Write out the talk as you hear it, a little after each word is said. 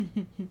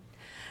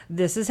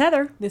This is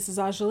Heather. This is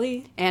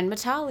Anjali. And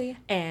Matali.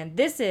 And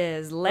this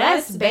is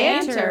Less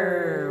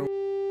Banter.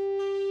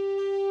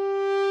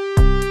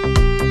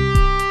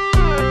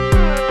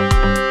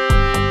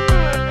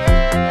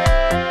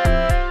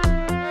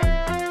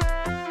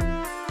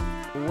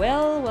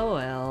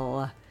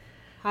 Well.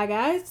 Hi,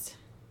 guys.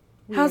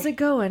 How's it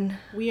going?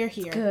 We are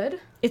here. Good.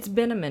 It's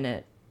been a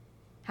minute.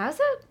 Has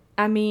it?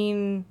 I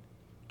mean,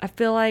 I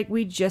feel like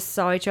we just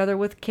saw each other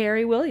with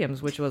Carrie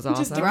Williams, which was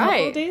awesome. Just a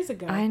couple of days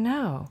ago. I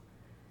know.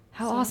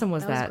 How awesome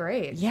was that? That was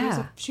great.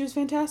 Yeah. She was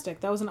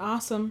fantastic. That was an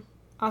awesome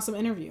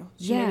interview.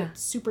 She made it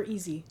super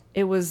easy.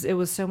 It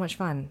was so much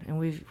fun, and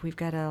we've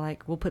got to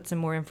we'll put some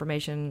more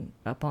information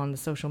up on the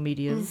social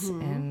medias,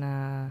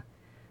 and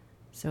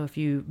so if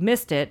you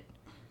missed it,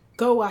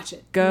 go watch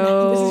it.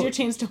 Go. This is your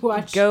chance to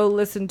watch. Go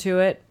listen to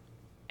it,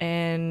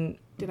 and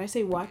did I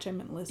say watch? I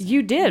meant listen.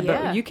 you did,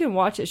 but you can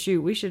watch it.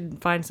 Shoot, we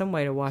should find some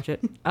way to watch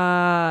it.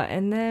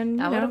 And then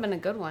that would have been a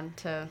good one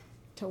to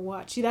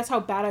watch. See, that's how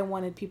bad I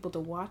wanted people to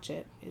watch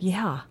it.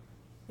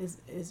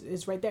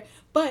 Is right there.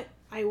 But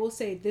I will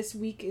say this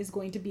week is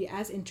going to be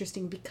as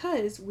interesting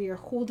because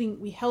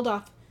we held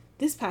off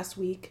this past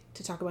week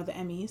to talk about the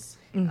Emmys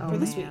for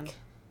this week.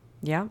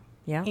 Yeah.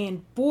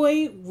 And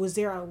boy, was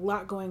there a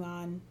lot going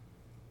on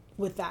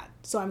with that.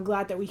 So I'm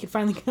glad that we could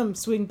finally come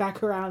swing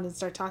back around and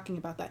start talking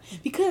about that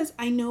because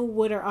I know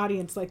what our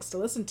audience likes to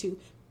listen to.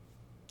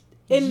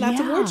 And that's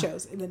award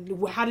shows. And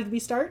then how did we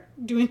start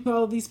doing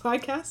all of these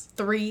podcasts?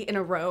 3 in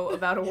a row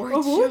about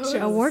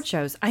award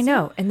shows. I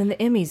know. And then the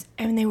Emmys.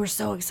 And they were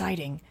so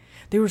exciting.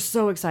 They were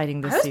so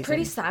exciting this season. I was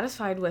pretty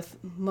satisfied with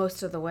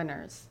most of the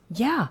winners.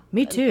 Yeah,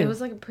 me too. It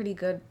was like a pretty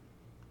good...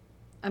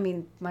 I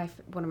mean,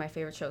 one of my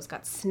favorite shows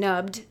got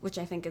snubbed, which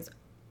I think is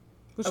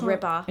a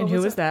ripoff. And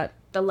who was that?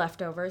 The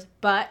Leftovers.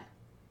 But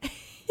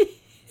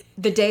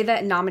the day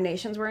that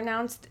nominations were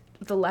announced...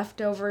 The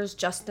Leftovers,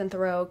 Justin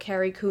Theroux,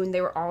 Carrie Coon, they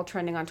were all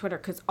trending on Twitter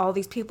because all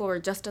these people were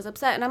just as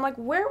upset. And I'm like,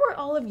 where were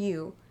all of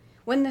you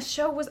when the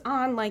show was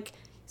on,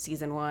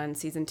 season 1,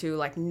 season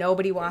 2?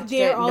 Nobody watched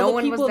it. No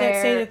one was there. People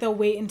that say that they'll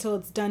wait until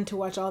it's done to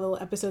watch all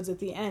the episodes at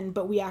the end,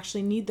 but we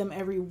actually need them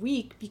every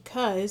week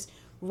because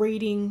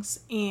ratings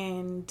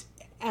and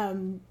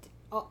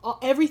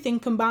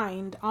everything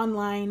combined,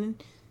 online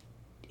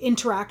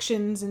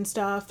interactions and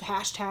stuff,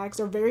 hashtags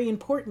are very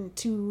important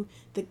to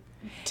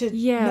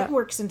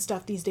networks and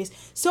stuff these days.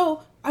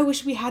 So I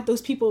wish we had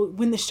those people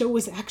when the show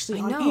was actually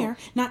on air,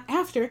 not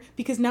after,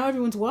 because now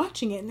everyone's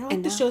watching it and they're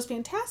like, this show's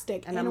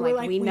fantastic. And we're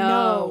like, we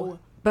know.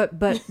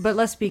 But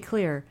let's be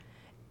clear.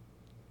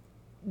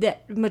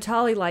 That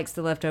Matali likes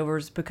The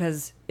Leftovers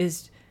because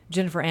is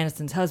Jennifer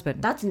Aniston's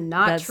husband. That's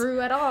not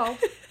true at all.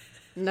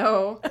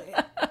 No.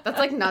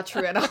 That's not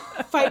true at all.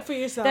 Fight for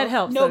yourself. That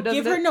helps.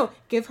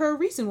 Give her a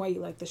reason why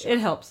you like the show. It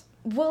helps.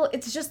 Well,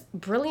 it's just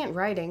brilliant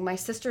writing. My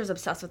sister's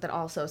obsessed with it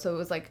also, so it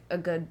was a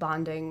good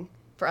bonding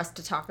for us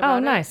to talk about it. Oh,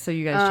 nice. So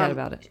you guys chat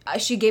about it.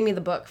 She gave me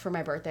the book for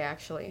my birthday,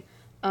 actually.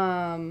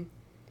 Yeah,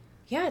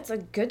 it's a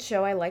good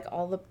show. I like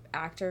all the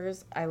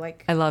actors. I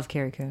love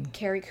Carrie Coon.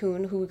 Carrie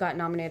Coon, who got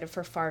nominated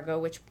for Fargo,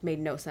 which made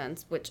no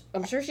sense, which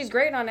I'm sure she's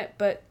great on it,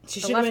 but she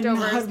The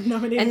Leftovers.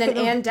 And then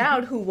Ann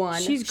Dowd, who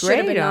won, should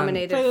have been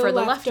nominated for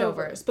The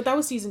Leftovers. But that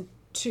was season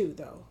 2,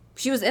 though.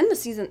 She was in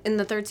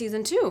the third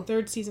season too.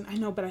 Third season, I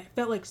know, but I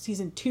felt like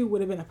season 2 would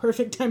have been a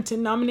perfect time to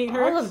nominate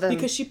her. All of them.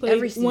 Because she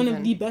played one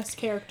of the best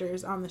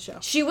characters on the show.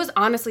 She was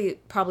honestly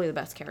probably the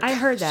best character. I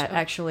heard that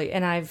actually,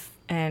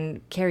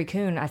 and Carrie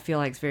Coon I feel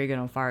like is very good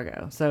on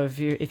Fargo. So if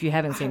you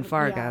haven't seen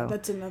Fargo,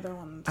 that's another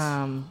one.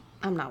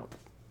 I'm not.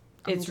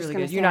 It's really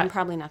good. I'm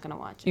probably not going to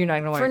watch it. You're not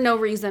going to watch it for no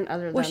reason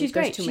other than she's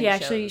great.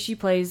 She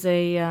plays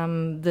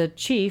the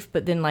chief,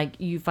 but then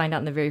you find out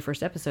in the very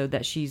first episode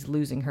that she's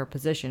losing her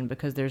position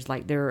because there's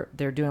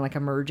they're doing a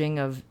merging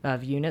of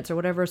units or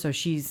whatever. So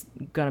she's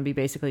going to be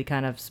basically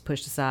kind of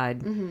pushed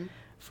aside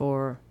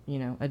for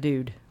a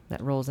dude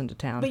that rolls into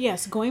town. But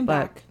yes, going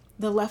back,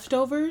 The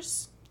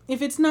Leftovers.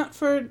 If it's not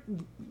for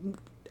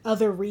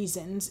other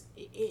reasons,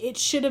 it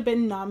should have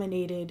been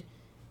nominated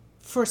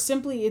for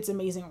simply its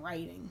amazing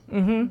writing.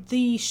 Mm-hmm.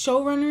 The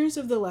showrunners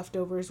of The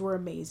Leftovers were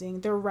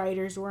amazing. Their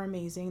writers were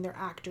amazing. Their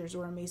actors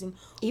were amazing.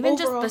 Even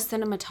overall, just the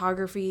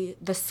cinematography,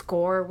 the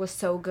score was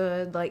so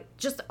good.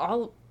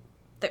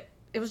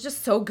 It was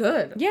just so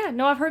good. Yeah,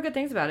 no, I've heard good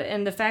things about it.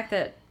 And the fact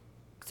that...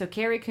 So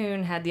Carrie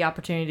Coon had the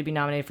opportunity to be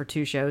nominated for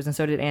 2 shows, and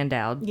so did Ann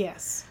Dowd.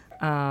 Yes.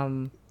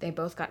 They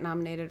both got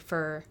nominated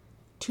for...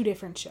 2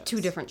 different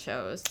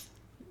shows.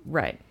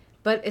 Right.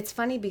 But it's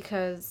funny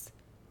because...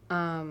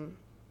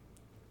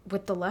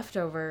 with The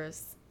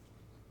Leftovers,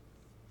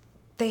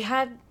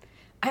 I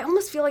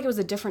almost feel like it was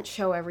a different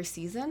show every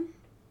season.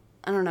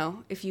 I don't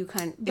know if you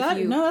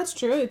No, that's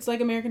true. It's like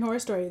American Horror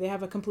Story. They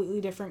have a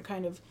completely different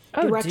kind of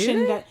direction.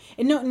 Do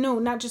they? No,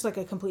 not just a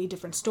completely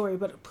different story,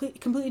 but a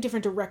completely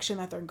different direction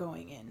that they're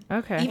going in.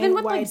 Okay. Even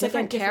with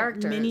different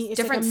characters,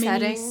 different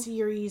settings, mini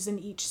series in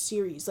each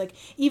series.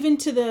 Even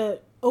to the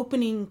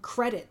opening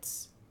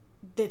credits,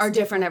 that's are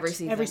different every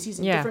season. Every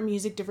season, Yeah. different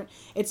music, different.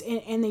 It's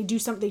and they do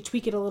something. They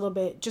tweak it a little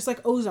bit, just like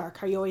Ozark.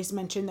 How you always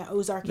mention that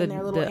Ozark in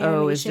their little the animation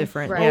O is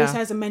different, always yeah.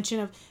 has a mention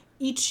of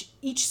each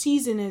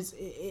season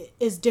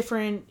is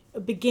different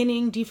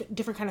beginning,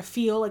 different kind of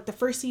feel. Like the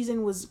first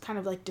season was kind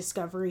of like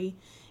discovery,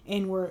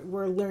 and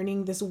we're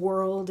learning this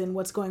world and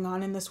what's going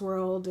on in this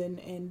world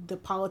and the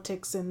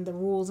politics and the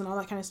rules and all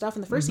that kind of stuff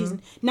in the 1st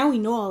season. Now we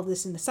know all of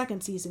this in the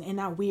second season, and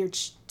now weird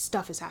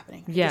stuff is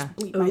happening. I just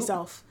bleep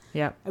myself.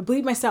 Yeah. I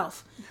bleep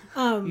myself.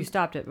 You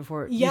stopped it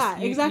before. Yeah,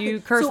 you, exactly. You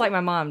curse So- like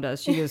my mom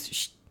does. She goes,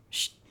 shh,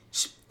 shh.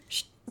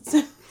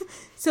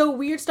 So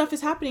weird stuff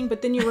is happening,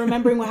 but then you're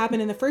remembering what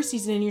happened in the first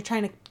season, and you're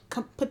trying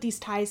to put these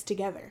ties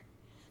together.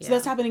 So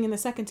that's happening in the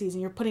second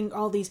season. You're putting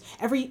all these,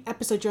 every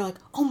episode you're like,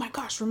 oh my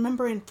gosh,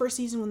 remember in first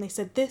season when they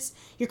said this?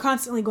 You're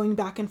constantly going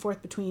back and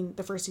forth between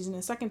the first season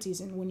and the second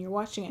season when you're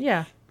watching it.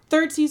 Yeah.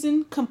 Third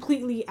season,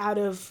 completely out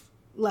of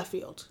left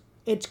field.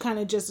 It kind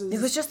of just is. It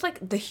was just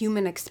like the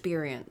human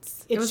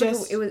experience. It It's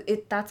was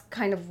just- that's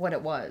kind of what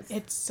it was.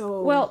 It's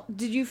so. Well,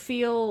 did you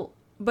feel?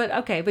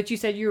 But you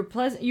said you were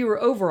pleasant. You were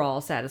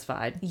overall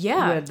satisfied.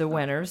 Yeah. With the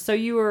winners, so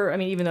you were. I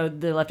mean, even though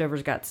the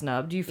leftovers got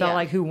snubbed, you felt Yeah.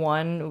 like who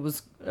won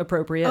was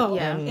appropriate. Oh,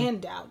 Yeah.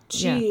 and out.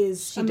 She Yeah.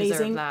 is She deserved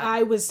amazing. that.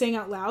 I was saying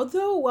out loud,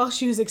 though, while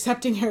she was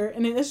accepting her,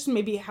 and this is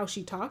maybe how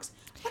she talks,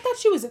 I thought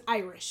she was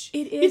Irish.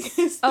 It is-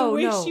 Because the oh,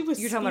 way no. she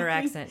was You're talking about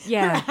her speaking, accent.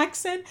 Yeah. Her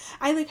accent,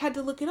 I, had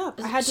to look it up.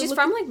 I had to She's look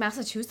from it- like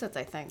Massachusetts,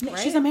 I think. Right?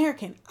 She's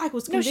American. I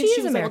was No, convinced she is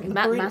was American.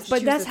 Like, British.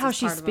 But that's Massachusetts how is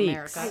she part of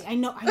speaks.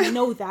 America. I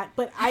know that,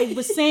 but I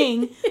was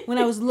saying when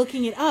I was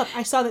looking it up,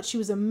 I saw that she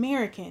was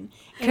American,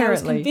 and I was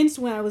Currently. convinced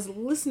when I was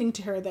listening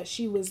to her that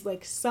she was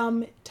like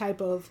some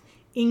type of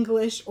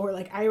English or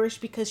like Irish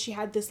because she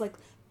had this like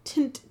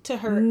tint to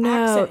her No.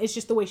 accent. It's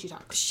just the way she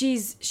talks.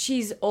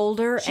 She's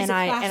older, She's and a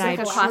I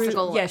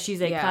classical- yeah, she's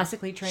a yeah.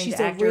 classically trained She's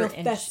actor. a real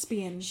and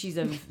thespian. She's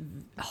a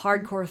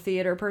hardcore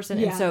theater person,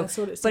 Yeah, and so. that's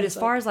what it But seems as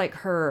far like. as like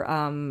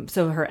her,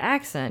 so her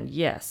accent,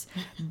 yes,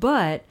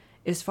 but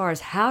as far as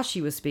how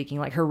she was speaking,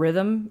 like her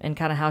rhythm and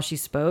kind of how she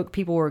spoke,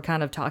 people were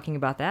kind of talking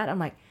about that. I'm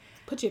like,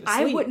 Put you to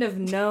I sleep. wouldn't have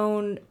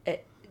known.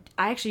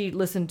 I actually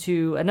listened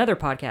to another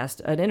podcast,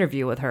 an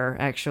interview with her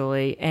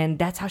actually, and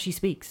that's how she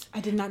speaks. I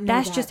did not know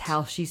That's that. just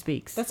how she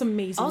speaks. That's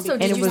amazing. Also,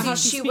 because did you that's see how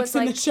she speaks was,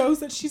 in the like- shows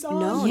that she's on?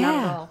 No, not at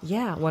yeah, all.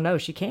 yeah. Well, no,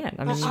 she can.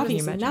 I mean, can you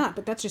Obviously imagine? not,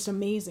 but that's just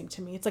amazing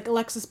to me. It's like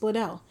Alexis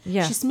Bledel.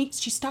 Yeah.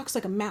 She stalks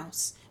like a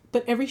mouse,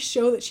 but every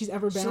show that she's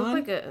ever been She looked on,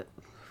 like a.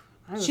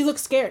 she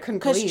looks scared couldn't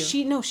because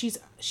believe.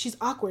 she's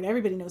awkward.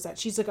 Everybody knows that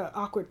she's like an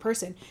awkward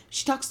person.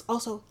 She talks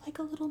also like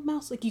a little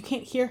mouse. Like you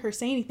can't hear her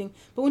say anything,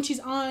 but when she's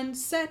on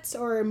sets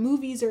or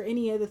movies or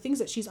any of the things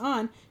that she's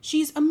on,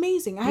 she's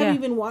amazing. I haven't Yeah.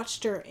 even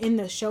watched her in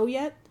the show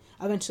yet.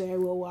 Eventually, I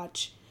will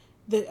watch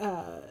the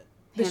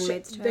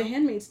Handmaid's The Tale?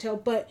 Handmaid's Tale,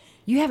 but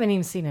You haven't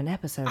even seen an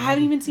episode. I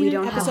haven't even seen We an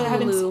don't have episode. I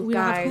haven't Hulu, we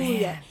don't have guys. Hulu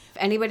yet. If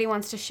anybody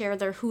wants to share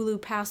their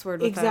Hulu password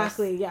with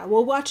Exactly. Yeah,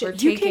 we'll watch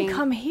it. You taking- can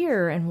come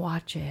here and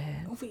watch it.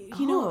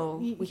 You know, Oh,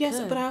 we yes,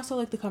 could. but I also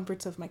like the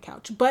comforts of my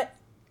couch. But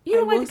You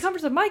don't I like will the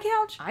comforts of my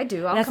couch? I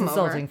do. I'll That's come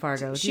insulting, over.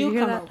 Fargo. Do She'll you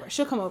hear come that? over.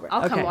 She'll come over.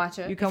 I'll come Okay, watch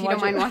it. you come if you watch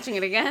don't mind it. watching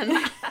it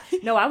again.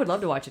 No, I would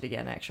love to watch it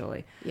again.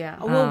 Actually, yeah.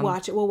 We'll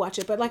watch it. We'll watch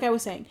it. But like I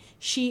was saying,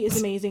 she is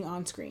amazing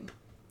on screen.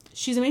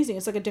 She's amazing.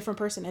 It's like a different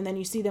person, and then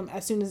you see them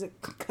as soon as it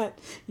cut.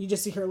 You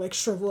just see her like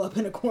shrivel up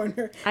in a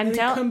corner I'm and then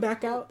tell- come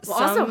back out. Well,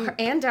 also, Some-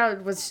 Ann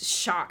Dowd was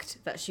shocked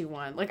that she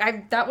won.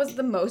 Like that was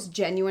the most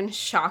genuine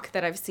shock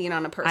that I've seen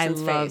on a I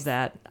person's love face.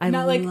 that.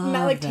 Not like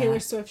that. Taylor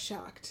Swift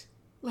shocked.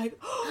 Like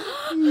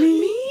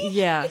me.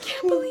 Yeah, I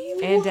can't believe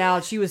it. And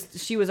Dowd, she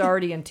was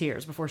already in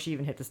tears before she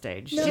even hit the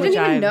stage. She which didn't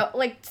even I- know.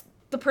 Like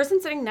the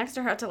person sitting next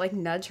to her had to like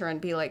nudge her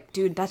and be like,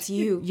 "Dude, that's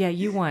you." Yeah,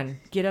 you won.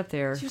 Get up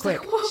there, was quick.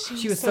 like, "Whoa."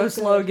 She was so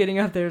so slow good. getting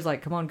up there. It's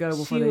like, come on, go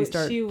before they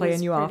start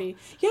playing you off.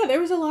 Yeah, there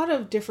was a lot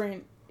of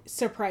different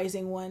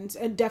surprising ones.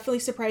 And definitely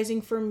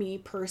surprising for me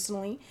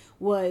personally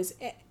was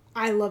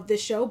I love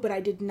this show, but I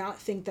did not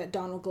think that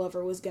Donald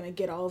Glover was going to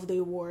get all of the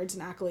awards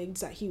and accolades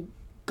that he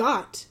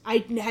got.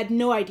 I had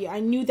no idea. I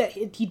knew that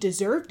he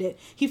deserved it.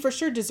 He for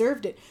sure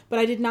deserved it, but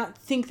I did not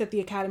think that the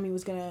Academy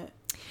was going to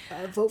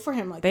vote for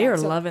him like They that. are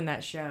So loving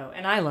that show,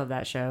 and I love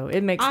that show.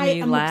 It makes I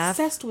me am laugh.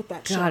 obsessed with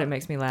that show. God, it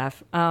makes me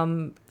laugh.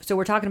 So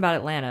we're talking about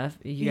Atlanta,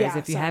 you guys. Yeah,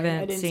 If you sorry, I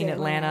haven't didn't seen say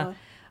Atlanta,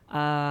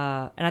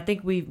 and I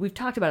think we've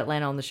talked about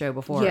Atlanta on the show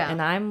before. Yeah.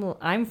 And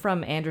I'm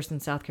from Anderson,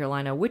 South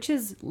Carolina, which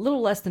is a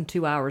little less than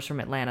 2 hours from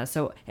Atlanta.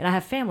 So, and I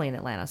have family in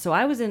Atlanta, so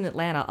I was in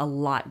Atlanta a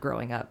lot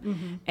growing up,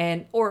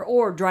 and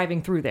or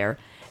driving through there.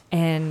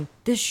 And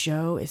this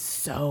show is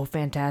so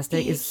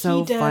fantastic. It's so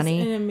he does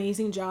funny. an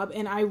amazing job,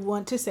 and I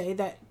want to say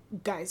that,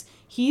 guys,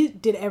 he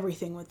did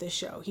everything with this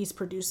show. He's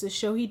produced this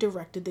show, he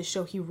directed this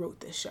show, he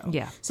wrote this show.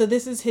 Yeah. So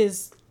this is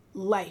his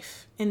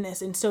life in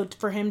this, and so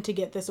for him to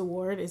get this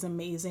award is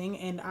amazing.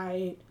 And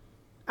I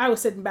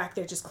was sitting back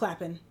there just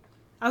clapping.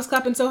 I was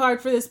clapping so hard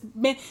for this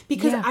man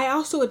because Yeah. I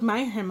also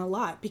admire him a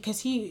lot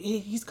because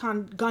he's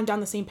gone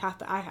down the same path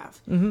that I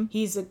have. Mm-hmm.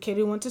 He's a kid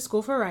who went to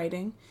school for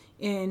writing,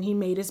 and he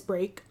made his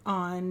break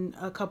on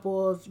a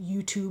couple of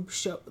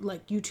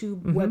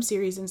YouTube web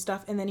series and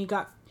stuff, and then he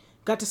got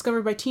got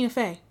discovered by Tina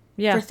Fey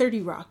Yeah. for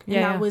 30 Rock. And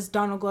Yeah, that was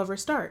Donald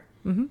Glover's start.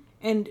 Mm-hmm.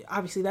 And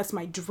obviously that's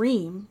my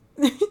dream.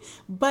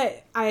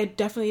 But I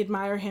definitely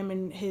admire him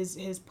and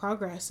his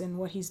progress and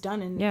what he's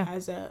done. And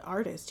as an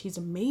artist, he's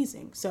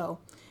amazing. So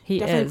He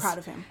definitely is. proud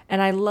of him.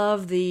 And I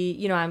love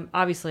the, I'm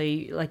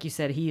obviously, like you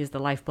said, he is the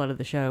lifeblood of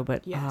the show,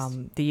 but Yes.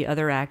 the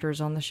other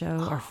actors on the show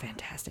are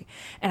fantastic.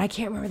 And I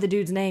can't remember the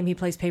dude's name. He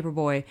plays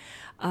Paperboy.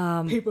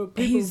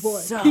 He's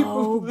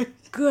so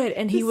good.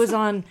 And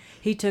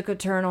he took a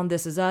turn on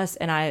This Is Us,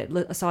 and I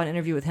saw an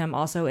interview with him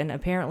also, and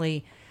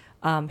apparently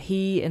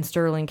he and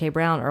Sterling K.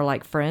 Brown are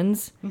like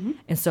friends. Mm-hmm.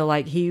 And so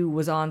like he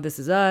was on This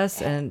Is Us.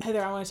 And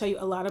Heather, I want to tell you,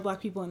 a lot of Black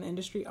people in the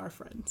industry are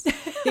friends.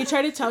 They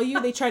try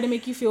to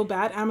make you feel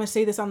bad. I'm going to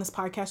say this on this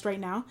podcast right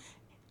now.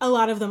 A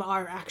lot of them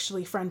are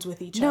actually friends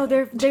with each other. No,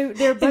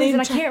 they're buddies,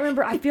 and I can't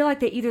remember. I feel like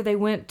they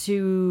went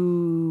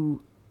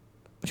to.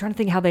 I'm trying to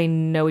think how they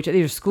know each other.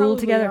 Either school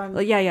together. I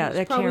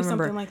can't remember.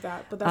 Something like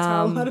that. But that's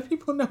how a lot of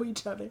people know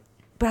each other.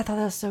 But I thought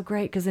that was so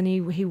great because then he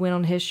went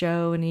on his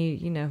show and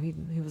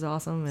he was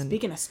awesome. And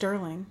speaking of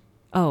Sterling,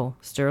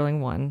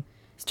 Sterling won.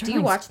 Do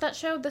you watch that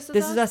show? This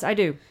Is Us. I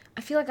do.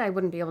 I feel like I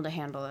wouldn't be able to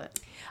handle it.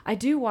 I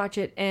do watch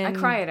it, and I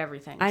cry at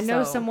everything. I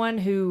know someone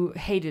who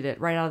hated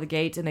it right out of the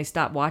gates, and they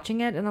stopped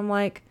watching it, and I'm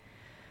like,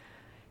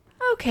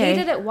 okay.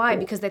 Hated it? Why?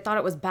 Because they thought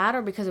it was bad,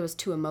 or because it was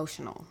too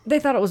emotional? They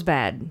thought it was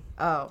bad.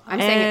 Oh, I'm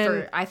saying it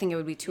for. I think it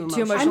would be too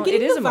emotional. I'm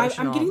getting it is the vibe.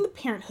 emotional. I'm getting the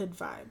Parenthood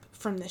vibe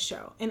from this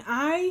show, and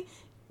I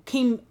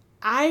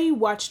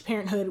watched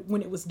Parenthood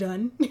when it was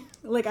done.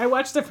 Like, I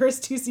watched the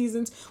first 2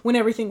 seasons when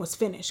everything was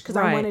finished because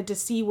I wanted to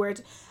see where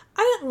it's.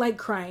 I didn't like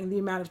crying the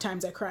amount of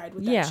times I cried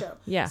with that show.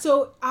 Yeah.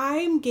 So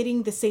I'm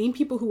getting the same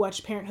people who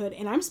watched Parenthood,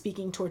 and I'm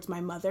speaking towards my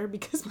mother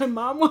because my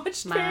mom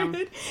watched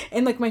Parenthood,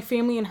 and like my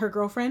family and her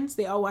girlfriends,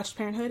 they all watched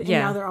Parenthood, and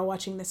now they're all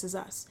watching This Is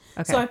Us.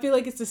 Okay. So I feel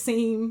like it's the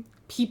same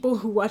people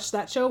who watch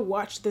that show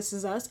watch This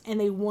Is Us, and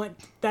they want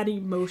that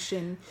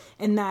emotion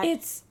and that.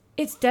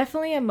 It's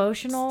definitely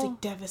emotional. It's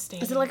like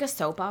devastating. Is it like a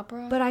soap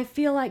opera? But I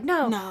feel like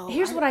no.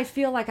 Here's what I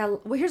feel like.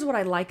 Here's what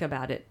I like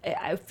about it.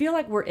 I feel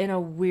like we're in a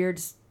weird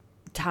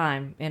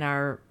time in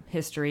our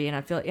history, and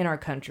I feel in our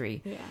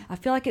country. Yeah. I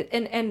feel like it,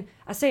 and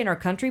I say in our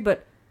country,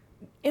 but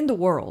in the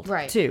world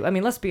too. I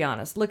mean, let's be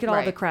honest. Look at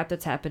all the crap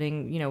that's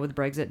happening, with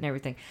Brexit and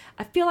everything.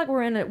 I feel like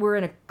we're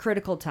in a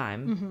critical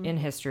time in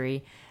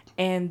history,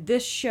 and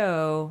this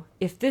show,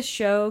 if this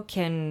show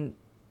can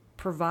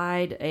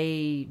provide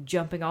a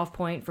jumping off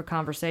point for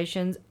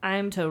conversations,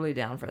 I'm totally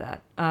down for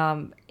that.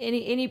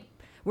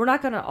 We're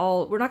not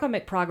gonna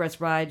make progress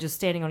by just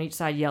standing on each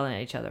side yelling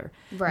at each other.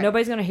 Right.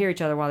 Nobody's gonna hear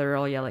each other while they're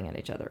all yelling at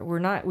each other.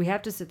 We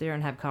have to sit there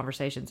and have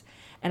conversations.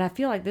 And I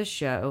feel like this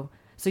show.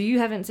 So you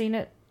haven't seen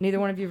it? Neither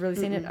one of you have really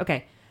seen it?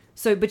 Okay.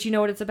 So, but you know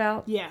what it's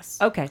about? Yes.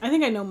 Okay. I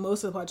think I know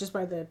most of the plot just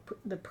by the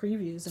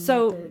previews. And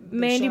so the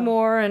Mandy show.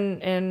 Moore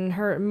and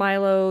her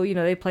Milo,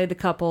 they played the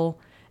couple,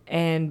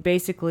 and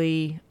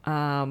basically,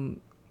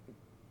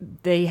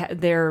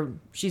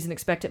 she's an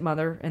expectant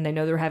mother, and they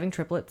know they're having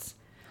triplets.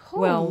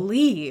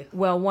 Holy.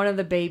 Well, one of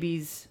the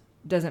babies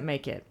doesn't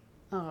make it.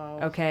 Oh.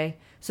 Okay?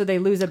 So they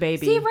lose a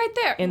baby. See, right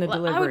there. In the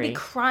delivery. I would be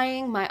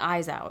crying my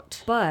eyes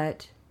out.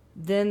 But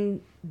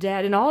then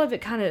Dad, and all of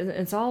it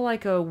it's all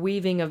like a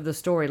weaving of the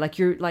story. Like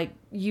you're like,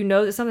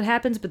 that something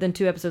happens, but then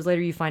 2 episodes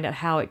later you find out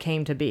how it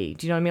came to be.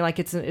 Do you know what I mean? Like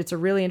it's a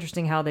really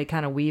interesting how they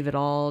kind of weave it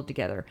all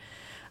together.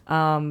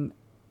 And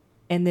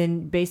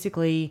then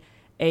basically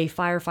a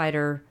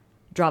firefighter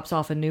drops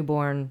off a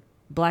newborn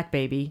black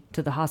baby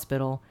to the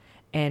hospital,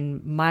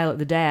 and Milo,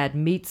 the dad,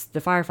 meets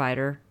the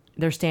firefighter.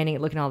 They're standing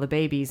looking at all the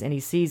babies, and he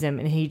sees him,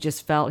 and he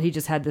just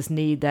had this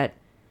need that,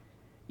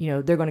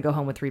 they're going to go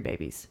home with 3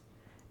 babies,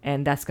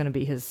 and that's going to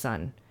be his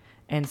son.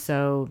 And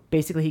so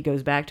basically he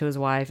goes back to his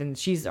wife, and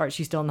she's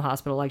still in the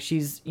hospital. Like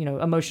she's,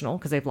 emotional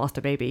because they've lost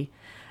a baby.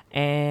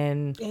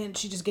 And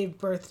she just gave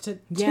birth to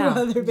 2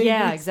 other babies.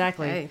 Yeah,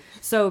 exactly. Hey.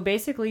 So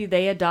basically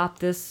they adopt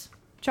this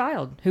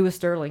child who is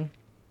Sterling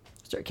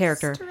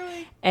character.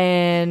 Sterling.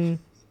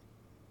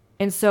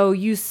 And so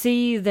you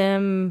see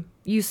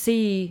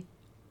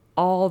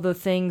all the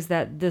things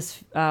that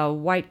this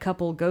white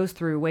couple goes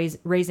through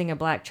raising a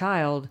black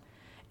child,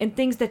 and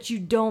things that you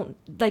don't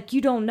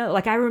know.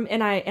 Like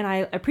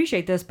I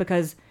appreciate this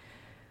because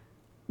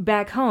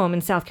back home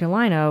in South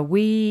Carolina,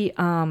 we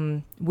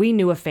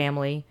knew a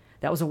family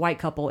that was a white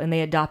couple, and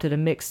they adopted a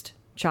mixed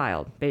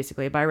child,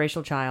 basically a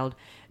biracial child.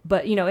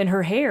 But in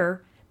her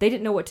hair, they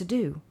didn't know what to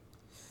do.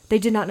 They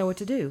did not know what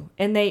to do.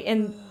 And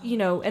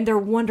they're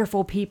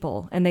wonderful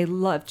people, and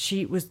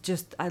she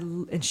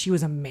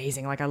was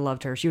amazing. Like I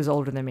loved her. She was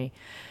older than me.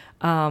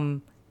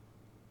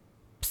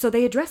 So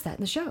they addressed that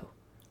in the show.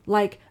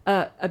 Like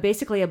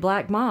basically a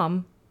black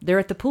mom, they're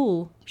at the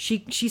pool.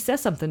 She says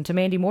something to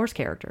Mandy Moore's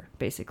character,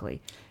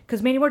 basically.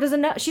 Because Mandy Moore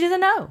doesn't know. She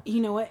doesn't know.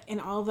 You know what? And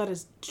all of that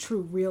is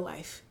true real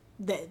life.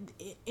 That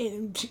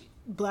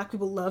black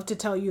people love to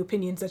tell you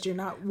opinions that you're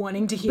not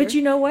wanting to hear. But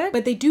you know what?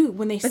 But they do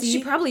when they see.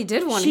 She probably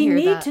did want to hear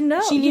that.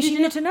 She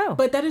needed to know.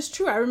 But that is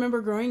true. I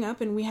remember growing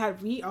up, and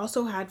we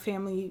also had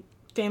family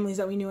families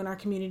that we knew in our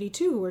community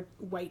too, who were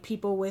white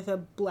people with a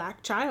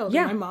black child.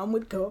 Yeah. And my mom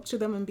would go up to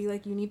them and be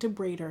like, "You need to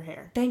braid her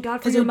hair." Thank God for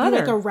Because your it'd mother.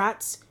 be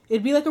like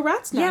it'd be like a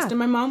rat's nest. Yeah. And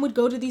my mom would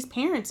go to these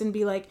parents and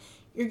be like,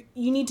 you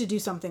need to do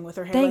something with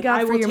her hair. Thank Like,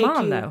 God I for will your take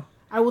mom, you, though.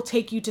 I will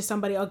take you to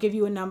somebody. I'll give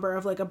you a number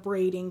of like a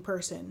braiding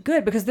person.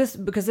 Good, because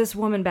this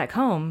woman back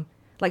home,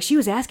 like, she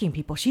was asking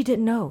people. She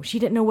didn't know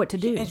what to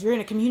do. And if you're in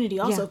a community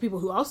also Yeah. of people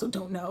who also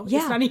don't know, Yeah,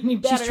 it's not even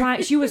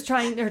better. She was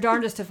trying her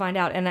darndest to find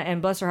out,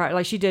 and bless her heart,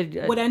 like she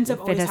did. What ends up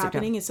always fantastic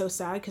happening job. is so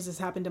sad because it's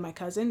happened to my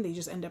cousin. They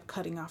just end up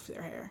cutting off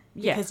their hair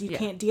Yeah, because you yeah.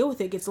 can't deal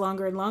with it. It gets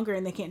longer and longer,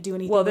 and they can't do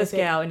anything. Well, with this it.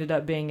 gal ended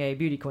up being a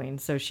beauty queen,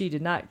 so she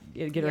did not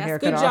get her Yes, hair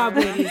Good cut job,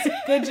 off. ladies.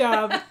 Good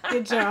job.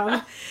 Good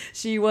job.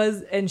 She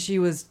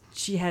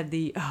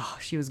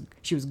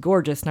was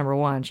gorgeous. Number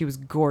one, she was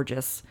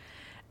gorgeous,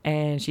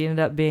 and she ended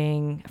up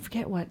being, I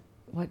forget what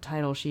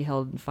title she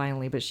held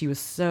finally, but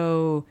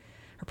her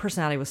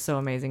personality was so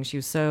amazing. She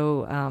was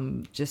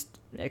so just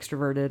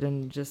extroverted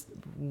and just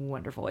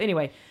wonderful.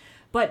 Anyway,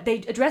 but they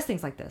address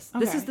things like this.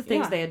 This Okay, is the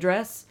things yeah. they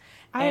address.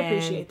 I and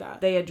appreciate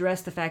that. They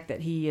address the fact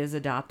that he is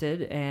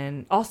adopted,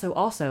 and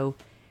also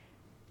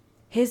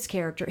his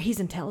character, he's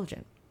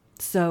intelligent.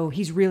 So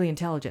he's really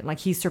intelligent. Like,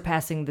 he's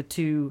surpassing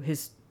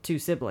his two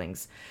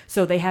siblings.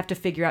 So they have to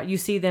figure out, you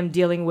see them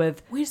dealing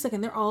with, Wait a second.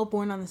 They're all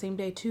born on the same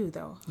day too,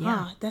 though. Yeah.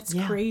 Huh, that's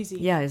Yeah. crazy.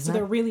 Yeah, So isn't they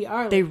that- really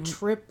are they like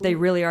triplets. they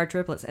really are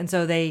triplets. And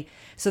so they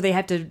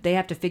have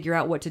to figure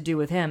out what to do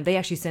with him. They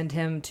actually send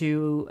him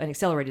to an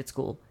accelerated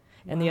school.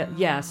 And the So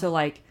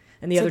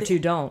other they- two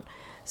don't.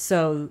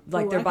 So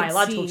like Ooh, their I can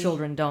biological see.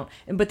 children don't.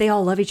 But they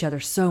all love each other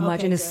so much,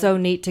 Okay, and it's good. so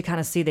neat to kind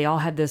of see they all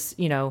have this,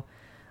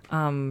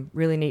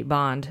 really neat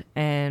bond,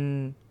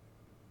 and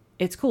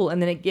it's cool.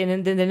 And then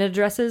it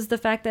addresses the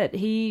fact that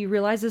he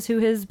realizes who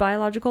his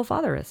biological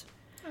father is.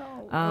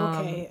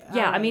 Okay.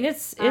 Yeah, I alright. mean,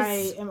 it's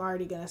I am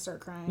already gonna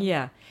start crying.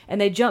 yeah, and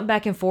they jump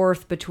back and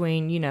forth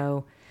between,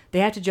 they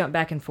have to jump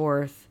back and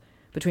forth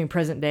between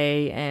present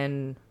day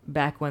and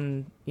back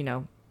when,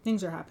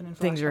 Things are happening.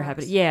 things are flashbacks.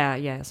 happening.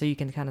 Yeah. So you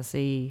can kind of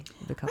see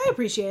the couple. I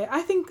appreciate it.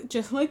 I think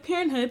just like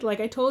Parenthood, like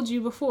I told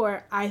you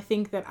before, I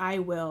think that I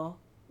will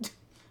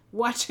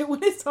watch it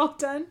when it's all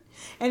done,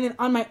 and then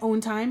on my own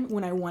time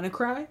when I want to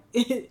cry,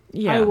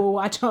 Yeah. I will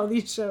watch all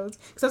these shows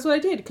because that's what I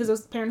did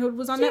because Parenthood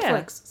was on Yeah,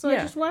 Netflix, so I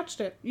yeah. just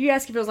watched it. You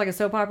ask if it was like a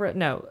soap opera?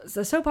 No.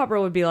 The soap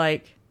opera would be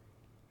like,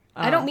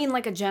 I don't mean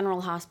like a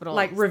General Hospital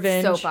Like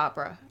Revenge. soap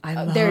opera. I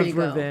loved there you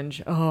go.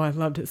 Revenge. Oh, I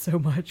loved it so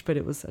much, but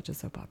it was such a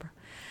soap opera.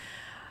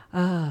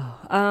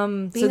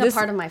 Oh, Being a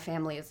part of my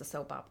family is a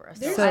soap opera.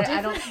 So There's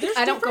I don't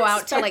different go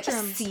out to like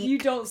spectrums. seek You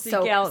don't seek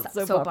out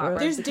soap operas.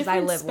 There's because I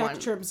different live one.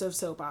 spectrums of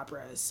soap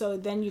operas. So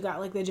then you got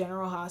like the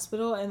General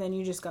Hospital, and then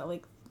you just got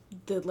like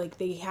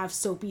they have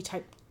soapy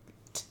type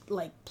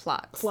like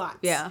Plots.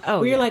 Yeah. Oh,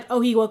 where you're yeah. like,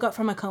 oh, he woke up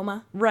from a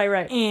coma.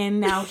 Right.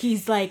 And now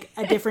he's like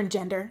a different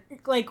gender.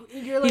 Like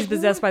you're like He's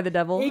possessed what? by the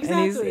devil, Exactly.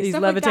 and he's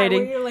Stuff levitating.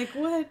 Like that, where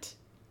you're like, what?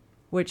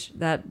 Which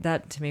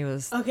that to me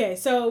was Okay,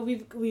 so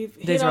we've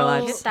hit These are all.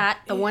 lives. Get that.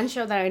 The one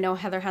show that I know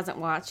Heather hasn't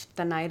watched,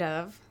 The Night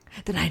of.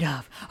 The Night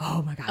of.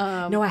 Oh my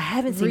god! No, I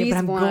haven't seen it, Breeze but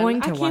I'm one. going I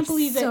to can't watch.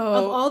 believe that So-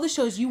 of all the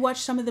shows you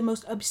watch some of the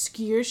most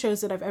obscure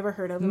shows that I've ever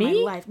heard of in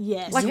Me? my life.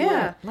 Yes. Like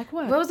Yeah. what? Like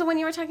what? What was the one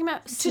you were talking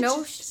about?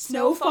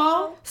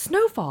 Snowfall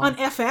Snowfall. on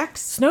FX.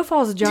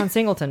 Snowfall is John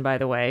Singleton, by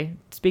the way.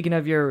 Speaking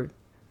of your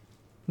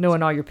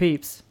knowing all your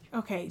peeps.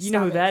 Okay, You know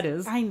stop who it. that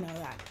is. I know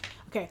that.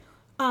 Okay.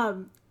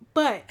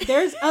 But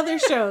there's other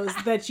shows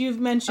that you've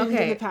mentioned in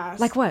Okay. the past.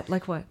 Like what?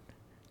 Like what?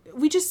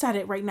 We just said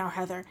it right now,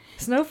 Heather.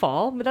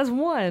 Snowfall, but that's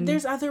one.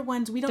 There's other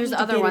ones. We don't There's need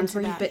to other get ones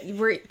into where, that.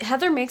 where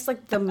Heather makes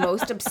like the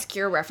most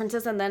obscure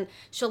references, and then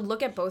she'll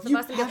look at both of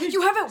us and go,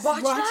 "You haven't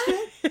watched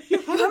that?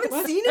 You haven't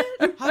watched seen that?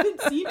 it? You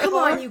haven't seen Come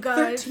Bar on, you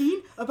guys.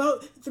 13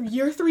 about the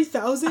year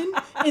 3000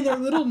 and their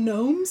little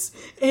gnomes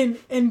and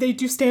they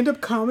do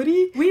stand-up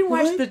comedy? we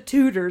watched What? The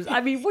Tudors.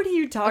 I mean, what are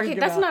you talking Okay,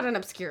 about? that's not an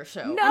obscure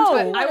show. No. I'm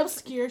sorry, What I will.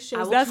 obscure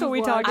shows That's that what we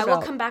you've talked I watched? will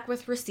about. come back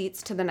with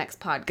receipts to the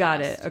next podcast.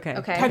 Got it. Okay.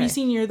 Okay. Have you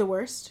seen You're the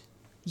Worst?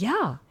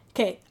 Yeah.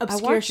 Okay,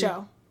 obscure watched it.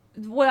 show.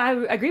 Well, I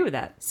agree with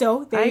that.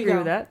 So there I you agree go.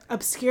 with that.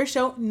 Obscure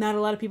show. Not a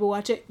lot of people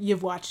watch it.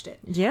 You've watched it.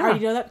 Yeah. I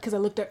already know that because I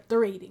looked at the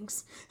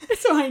ratings.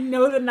 So I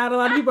know that not a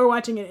lot of people are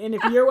watching it. And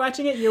if you're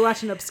watching it, you're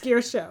watching an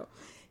obscure show.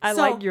 I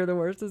So- like You're the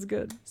Worst is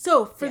good.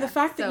 So for Yeah, the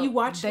fact that so you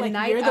watch The like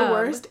Night You're the of-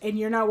 Worst and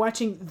you're not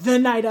watching The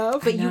Night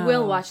of, But you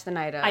will No. watch The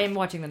Night of. I am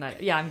watching The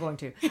Night. Yeah, I'm going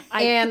to.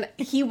 And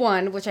he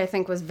won, which I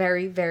think was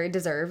very, very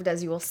deserved,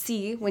 as you will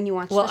see when you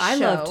watch Well, the I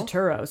show. love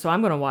Totoro, so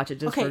I'm going to watch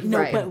it just okay, for no,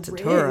 Right. but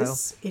Totoro.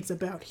 Riz, it's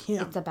about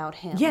him. It's about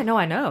him. Yeah, no,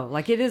 I know.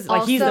 Like it is.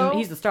 Like Also,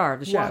 he's the star of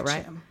the show, Watch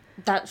right? him.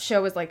 That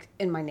show is like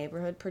in my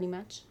neighborhood, pretty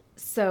much.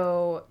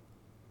 So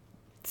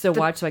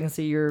Watch so I can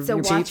see your. So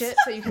your watch peeps. it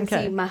so you can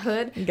Okay. see my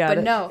hood. Got but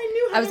it. no, I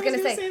knew I was Heather gonna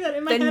was gonna say that.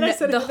 In my the, head, I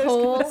said the it, but I was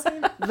whole gonna say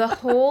that. the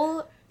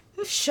whole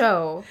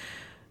show,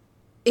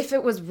 if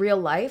it was real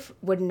life,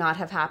 would not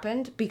have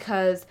happened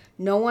because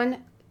no one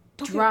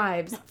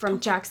drives from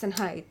Jackson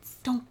Heights.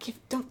 Don't say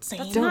That's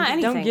anything. not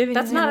anything. don't give That's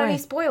anything not away. any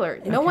spoiler.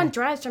 No one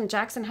drives from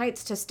Jackson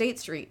Heights to State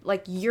Street.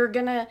 Like you're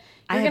gonna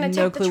I take have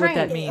the no train. clue what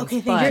that means. Okay,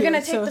 thank but- you. You're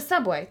gonna take So- the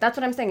subway. That's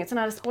what I'm saying. It's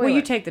not a spoiler. Well,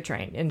 you take the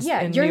train. In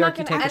Yeah, in you're New not York,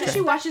 you gonna take the After actually she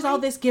train. watches all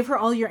this, give her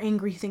all your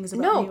angry things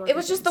about New No, York. it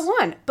was just the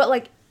one. But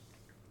like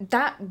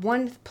that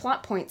one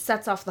plot point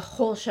sets off the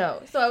whole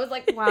show. So I was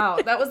like, wow,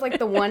 that was like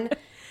the one.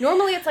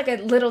 Normally it's like a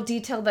little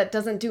detail that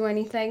doesn't do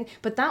anything,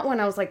 but that one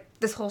I was like,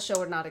 this whole show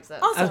would not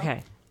exist. Also,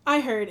 Okay. I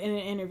heard in an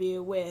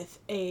interview with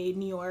a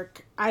New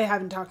York. I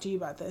haven't talked to you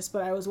about this,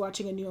 but I was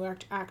watching a New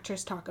York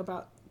actress talk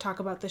about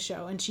the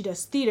show, and she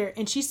does theater,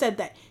 and she said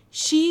that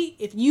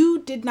if you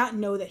did not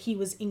know that he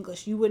was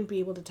English, you wouldn't be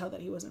able to tell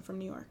that he wasn't from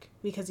New York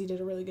because he did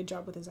a really good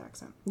job with his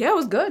accent. Yeah, it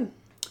was good.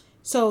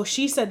 So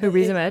she said Who, that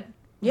Riz Ahmed?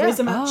 Yeah.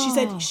 Riz Ahmed- She Oh.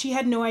 said she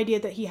had no idea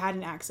that he had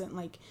an accent.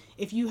 Like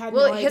if you had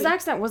Well, no his idea.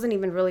 accent wasn't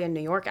even really a New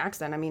York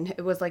accent. I mean,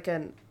 it was like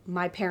a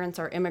my parents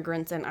are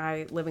immigrants and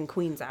I live in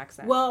Queens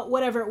accent. Well,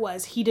 whatever it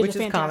was, he did Which a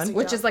is fantastic common.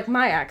 which job. is like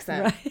my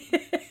accent.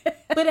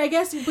 But I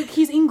guess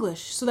he's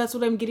English, so that's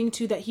what I'm getting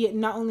to. That he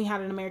not only had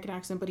an American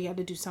accent, but he had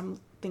to do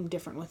something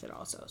different with it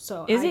also.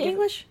 So Is I he give it-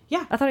 English?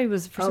 Yeah. I thought he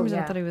was. For some Oh, reason,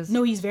 I yeah. thought he was.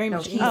 No, he's very No,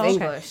 much he's English.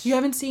 okay. English. You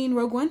haven't seen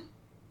Rogue One?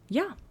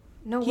 Yeah.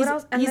 No, He's, what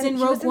else? And he's then in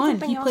he was Rogue One.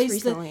 something He else plays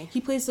recently. he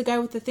plays the guy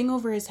with the thing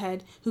over his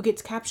head who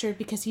gets captured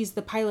because he's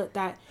the pilot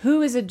that.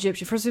 Who is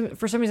Egyptian?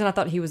 For some reason, I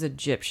thought he was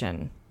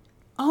Egyptian.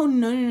 Oh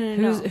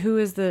no! Who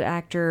is the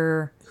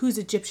actor? Who's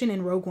Egyptian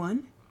in Rogue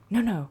One?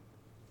 No.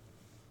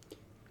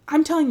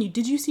 I'm telling you,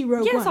 did you see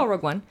Rogue Yeah, One? I saw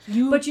Rogue One.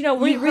 But you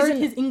know, you heard reason,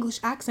 his English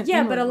accent.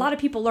 yeah, in but a Rogue lot One. of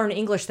people learn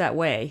English that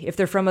way. If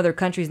they're from other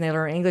countries and they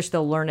learn English,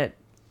 they'll learn it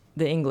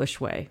the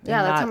English way. Yeah,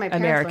 and that's how not my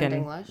parents American. learned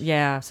English.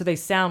 Yeah, so they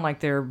sound like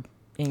they're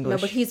English.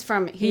 No, but he's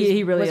from.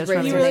 He really was is from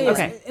raised He in really is,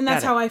 Okay, and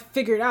that's got it. how I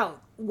figured out.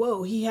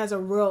 Whoa, he has a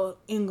real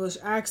English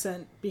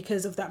accent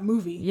because of that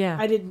movie. Yeah.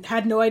 I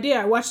had no idea.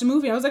 I watched the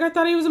movie. I was like, I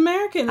thought he was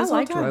American. I This whole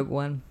liked time. Rogue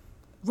One.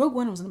 Rogue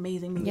One was an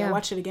amazing movie. I Yeah.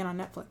 watched it again on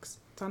Netflix.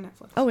 It's on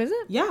Netflix. Oh, is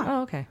it? Yeah.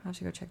 Oh, okay. I'll have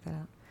to go check that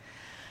out.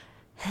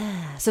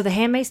 So, The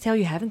Handmaid's Tale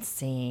you haven't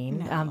seen.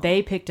 No.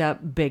 They picked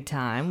up big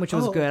time, which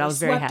was Oh, good. I they was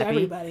very swept happy.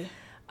 Everybody.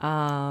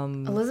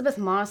 Elizabeth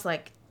Moss,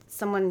 like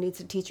someone needs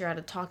to teach her how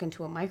to talk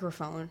into a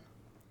microphone.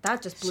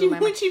 That just blew my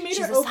mind. When she made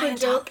her Oprah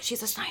joke.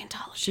 She's a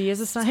Scientologist. She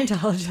is a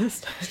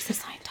Scientologist. She's a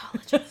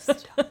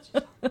Scientologist.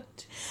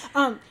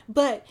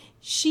 But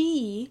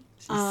she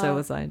She's so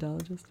a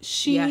Scientologist.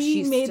 Yeah,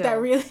 she's made that still-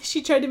 really.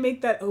 She tried to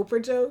make that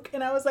Oprah joke,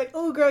 and I was like,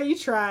 "Oh, girl, you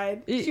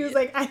tried." She was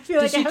like, "I feel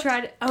Did like I she have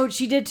try to? Oh,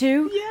 she did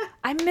too. Yeah.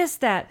 I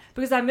missed that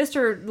because I missed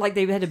her. Like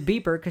they had to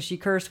beep her because she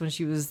cursed when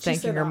she was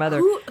thanking said, her mother.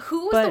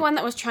 Who was But- the one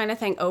that was trying to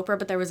thank Oprah,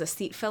 but there was a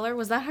seat filler?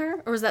 Was that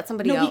her, or was that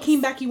somebody No, else? he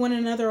came back. He won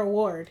another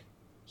award.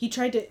 He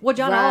tried to. Well,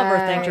 John Oliver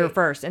thanked her Right.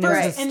 first, and it was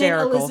and then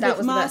hysterical. That Elizabeth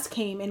was Moss the-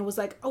 came and was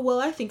like, "Oh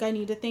well, I think I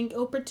need to thank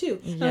Oprah too."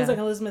 And I Yeah. was like,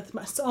 "Elizabeth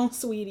Moss, oh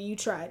sweetie, you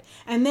tried."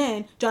 And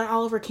then John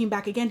Oliver came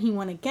back again. He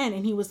won again,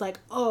 and he was like,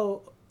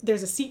 "Oh,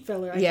 there's a seat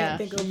filler. I Yeah.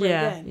 can't thank Oprah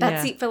Yeah. again." That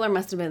Yeah. seat filler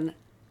must have been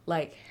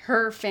like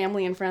her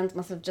family and friends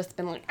must have just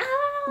been like, ah.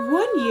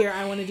 One year,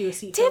 I want to do a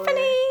seat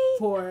Tiffany!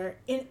 filler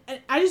and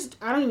I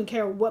don't even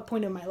care what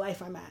point of my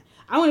life I'm at.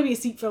 I want to be a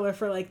seat filler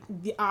for like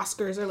the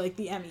Oscars or like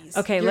the Emmys.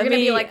 Okay, You're let gonna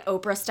me. be like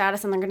Oprah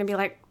status, and they're gonna be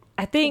like,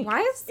 I think.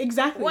 why is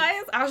Exactly.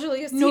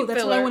 Ashley a seat No,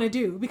 that's filler? what I want to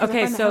do because I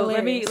Okay, find that so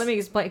hilarious. let me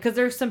explain because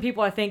there's some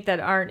people I think that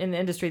aren't in the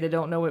industry that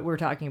don't know what we're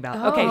talking about.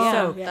 Oh, okay, yeah,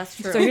 so that's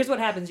true. So here's what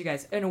happens, you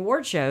guys. In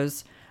award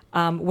shows,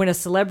 when a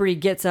celebrity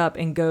gets up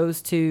and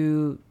goes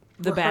to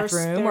the Rehearse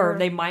bathroom, or their-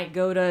 they might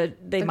go to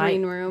The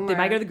green room, They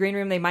might or- go to the green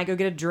room. They might go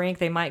get a drink.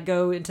 They might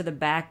go into the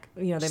back.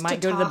 You know, they Just might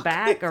to go to the talk.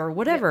 back or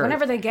whatever.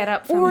 Whenever they get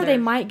up, from or they their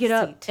might get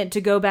up seat. and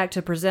to go back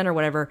to present or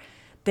whatever.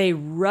 They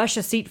rush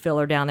a seat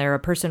filler down there. A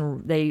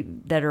person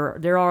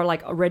they're all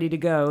like ready to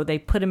go. They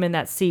put them in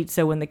that seat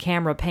so when the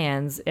camera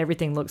pans,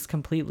 everything looks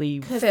completely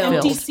Because filled.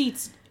 empty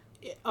seats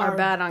Are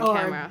bad on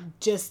camera.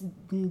 Just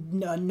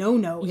no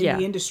in Yeah.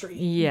 the industry.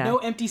 Yeah. No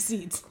empty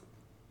seats.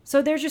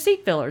 So there's your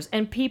seat fillers,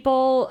 and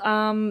people.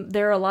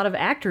 There are a lot of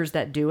actors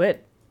that do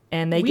it,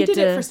 and they We get did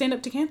to. it for Stand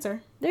Up to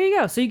Cancer, There you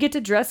go. So you get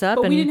to dress up,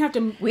 but and we didn't have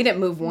to. We didn't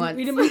move once.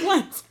 We didn't move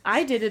once.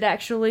 I did it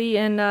actually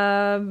in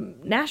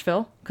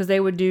Nashville because they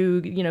would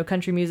do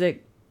country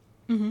music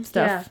stuff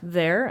Yeah.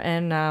 there,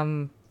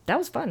 and that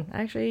was fun.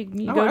 Actually,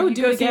 you Oh, go, I would you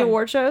do go it see again.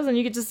 award shows, and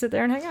you could just sit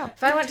there and hang out.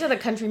 If I went to the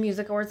country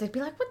music awards, they'd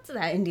be like, "What's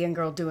that Indian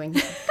girl doing?"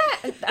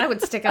 I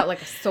would stick out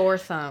like a sore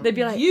thumb. They'd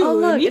be like, You, "Oh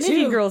look, me an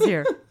Indian too." girl's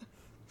here."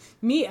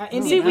 Me,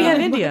 See, we have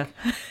India.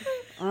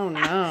 Oh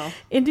no,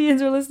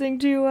 Indians are listening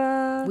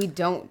to. we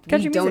don't.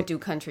 Country we don't music. do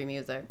country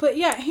music. But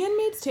yeah,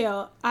 Handmaid's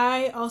Tale.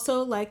 I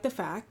also like the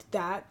fact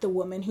that the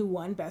woman who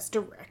won Best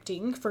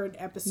Directing for an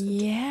episode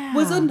Yeah.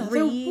 was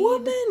another Reed.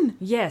 woman.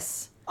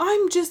 Yes.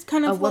 I'm just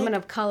kind A of woman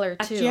like, of color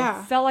too.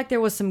 yeah. Felt like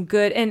there was some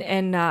good,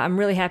 and I'm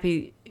really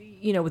happy.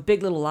 With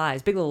Big Little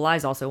Lies. Big Little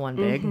Lies also won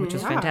big, which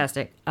was Yeah.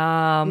 fantastic.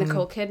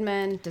 Nicole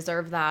Kidman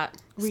deserved that.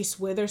 Reese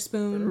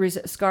Witherspoon.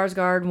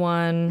 Skarsgård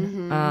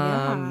won.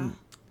 Yeah.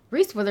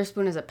 Reese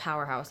Witherspoon is a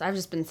powerhouse. I've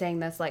just been saying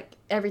this, like,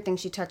 everything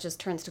she touches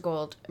turns to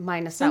gold,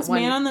 minus Since that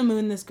one. Man on the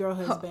Moon, this girl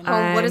has been.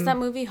 What is that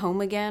movie?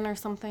 Home Again or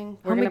something?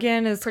 We're Home gonna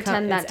Again is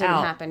pretend that it's didn't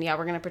out. happen. Yeah,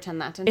 we're gonna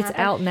pretend that didn't It's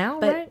happen. out now,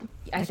 But right?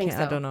 I think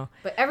so. I don't know.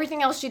 But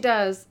everything else she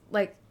does,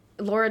 like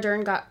Laura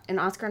Dern got an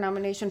Oscar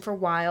nomination for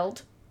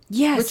Wild,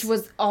 Yes. which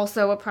was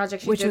also a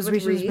project she Which did was with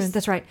Reese Reese. Witherspoon.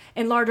 That's right.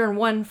 And Laura Dern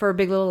won for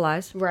Big Little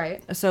Lies.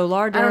 Right. So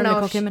Laura I Dern, don't know.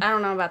 Nicole If Kidman. I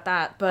don't know about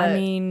that, but I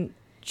mean,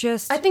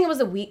 just I think it was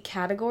a weak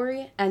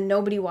category, and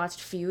nobody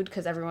watched Feud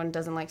because everyone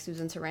doesn't like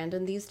Susan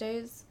Sarandon these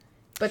days.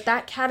 But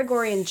that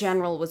category in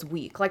general was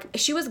weak. Like,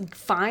 she was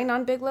fine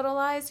on Big Little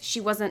Lies.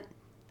 She wasn't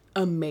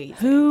amazing.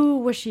 who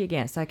was she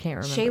against? I can't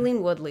remember.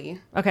 Shailene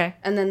Woodley. Okay.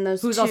 And then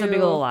those Who's two... also Big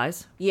Little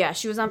Lies. Yeah,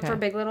 she was on for Okay.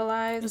 Big Little It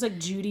Lies. was like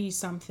Judy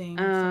something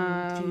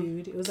from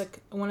Feud. It was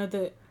like one of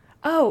the.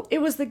 Oh,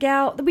 it was the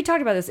gal. We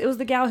talked about this. It was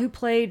the gal who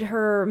played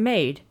her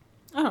maid.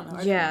 I don't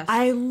know. Yes.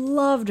 I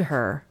loved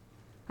her.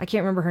 I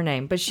can't remember her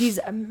name, but she's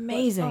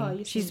amazing. Oh,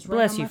 you She's sneezed right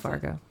bless on you, my foot.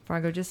 Fargo.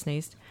 Fargo just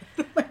sneezed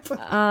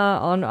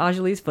on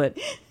Anjali's foot.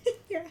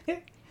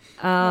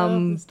 I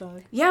love this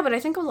dog. Yeah, but I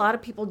think a lot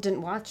of people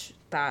didn't watch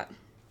that.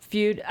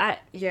 Feud.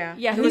 Yeah.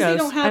 Yeah. Who Because knows? they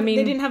don't have. I mean,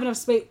 they didn't have enough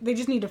space. They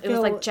just need to It fill. was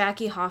like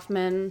Jackie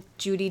Hoffman,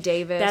 Judy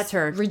Davis. That's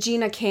her.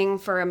 Regina King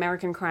for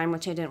American Crime,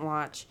 which I didn't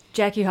watch.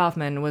 Jackie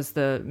Hoffman was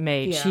the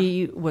maid. Yeah.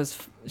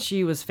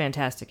 She was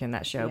fantastic in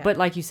that show. Yeah. But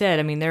like you said,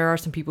 I mean, there are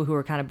some people who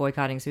are kind of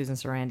boycotting Susan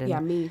Sarandon. Yeah,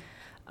 me.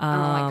 I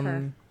don't like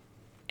her.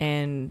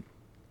 And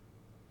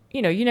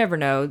you never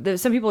know.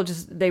 Some people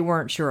they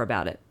weren't sure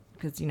about it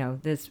because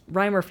this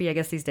Ryan Murphy. I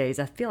guess these days,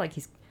 I feel like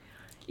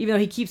even though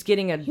he keeps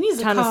getting a needs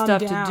to ton of calm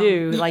stuff down. to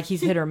do, like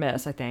he's hit or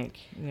miss. I think.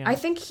 I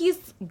think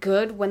he's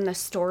good when the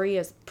story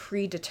is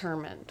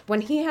predetermined.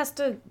 When he has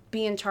to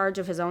be in charge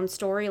of his own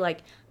story,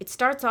 like, it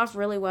starts off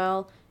really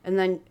well, and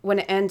then when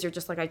it ends, you're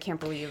just like, I can't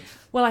believe.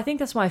 Well, I think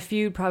that's why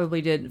Feud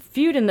probably did.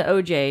 Feud and the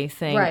OJ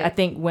thing, Right. I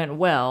think, went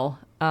well.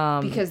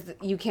 Because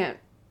you can't...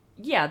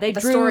 Yeah, they The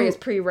drew story is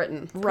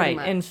pre-written. pretty right,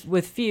 much. and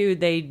with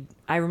Feud,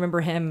 I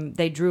remember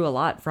they drew a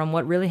lot from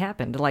what really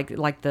happened, like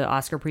the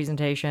Oscar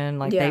presentation,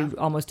 like Yeah. they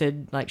almost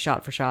did like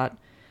shot for shot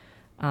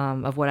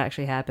of what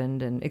actually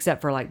happened, and except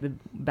for like the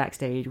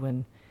backstage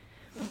when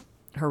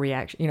her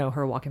reaction,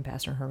 her walking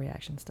past her and her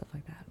reaction, stuff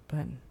like that.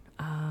 But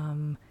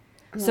And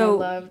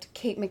so I loved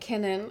Kate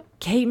McKinnon.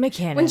 Kate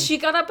McKinnon, When she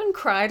got up and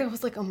cried, I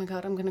was like, oh my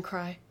God, I'm going to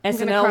cry. I'm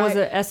gonna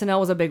cry. SNL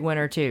was a big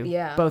winner too.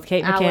 Yeah. Both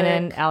Kate Alec.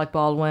 McKinnon, Alec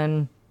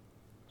Baldwin.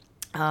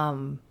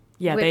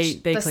 Yeah,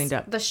 Which they the- cleaned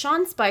up. The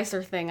Sean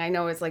Spicer thing I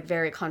know is like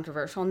very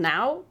controversial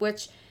now,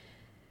 which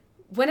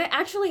when it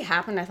actually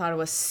happened, I thought it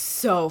was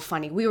so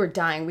funny. We were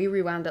dying. We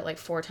rewound it like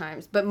 4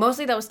 times, but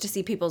mostly that was to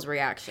see people's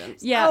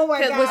reactions. Yeah. Oh my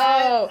 'Cause it was-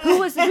 God.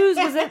 Whose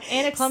was it?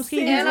 Anna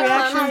Klumsky. Whose Anna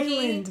reaction?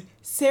 Klumsky.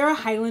 Sarah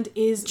Hyland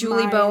is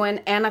Julie Bowen,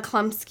 Anna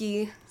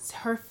Klumsky.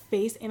 Her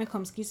face, Anna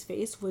Klumsky's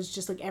face, was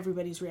just like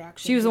everybody's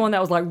reaction. She was the one that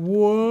was like,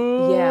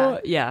 "Whoa!" Yeah.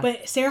 yeah.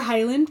 But Sarah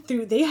Hyland,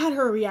 they had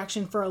her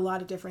reaction for a lot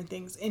of different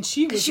things, and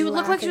she was. She would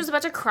look like she was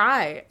about to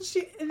cry.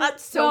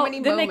 That's so Well, many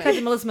then moments. they cut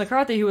to Melissa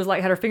McCarthy, who was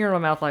like had her finger in her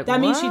mouth, like That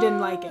means she "What?" didn't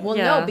like it. Well,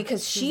 Yeah. no,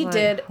 because She's she like,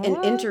 did an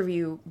 "What?"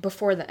 interview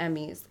before the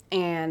Emmys,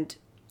 and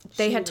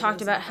they She had talked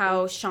was about not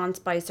how Sean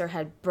Spicer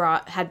had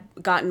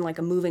gotten like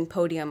a moving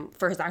podium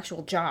for his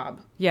actual job.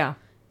 Yeah.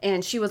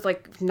 And she was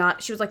like,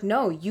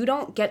 no, you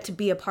don't get to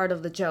be a part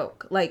of the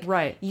joke. Like,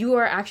 Right. you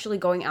are actually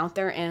going out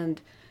there and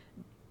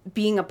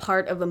being a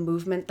part of a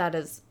movement that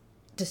is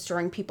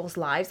destroying people's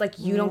lives. Like,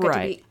 you don't get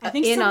Right. to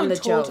be in on the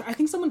joke. I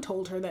think someone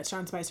told her that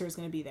Sean Spicer was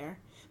going to be there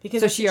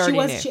because So she already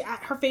knew.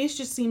 her face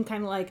just seemed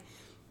kind of like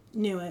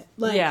knew it.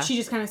 Like Yeah. she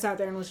just kind of sat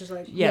there and was just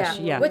like, Yes,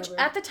 yeah. Which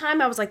at the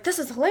time I was like, this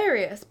is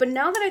hilarious. But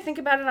now that I think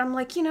about it, I'm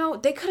like,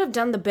 they could have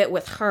done the bit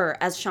with her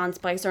as Sean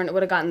Spicer and it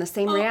would have gotten the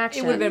same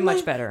reaction. It would have been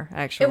much better,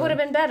 actually. It would have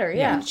been better,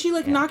 yeah. And she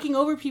knocking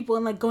over people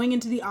and like going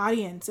into the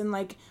audience and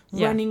like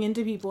Yeah. running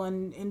into people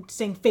and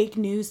saying fake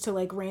news to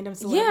like random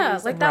celebrities. Yeah,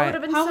 like that Right. would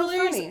have been How so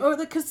hilarious! funny. Or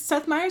because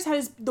Seth Meyers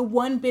had the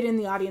one bit in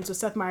the audience was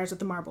Seth Meyers with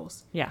the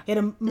marbles. Yeah. He had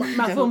a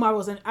mouthful of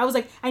marbles, and I was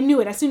like, I knew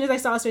it as soon as I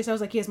saw his face. I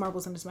was like, he has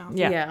marbles in his mouth.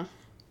 Yeah. Yeah.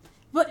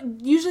 But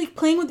usually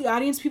playing with the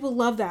audience, people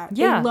love that.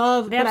 Yeah,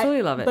 they they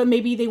absolutely love it. But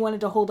maybe they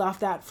wanted to hold off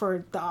that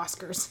for the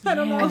Oscars. I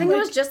don't know. I think it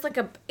was just like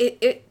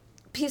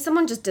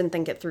someone just didn't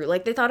think it through.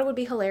 Like they thought it would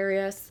be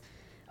hilarious.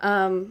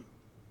 And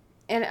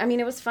I mean,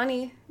 it was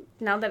funny.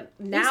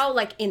 Now,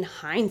 like in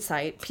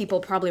hindsight, people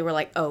probably were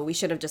like, "Oh, we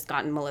should have just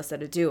gotten Melissa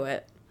to do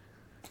it."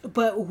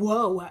 But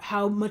whoa,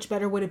 how much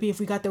better would it be if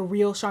we got the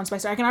real Sean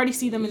Spicer? I can already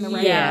see them in the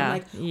writing. Yeah, I'm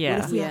like, yeah.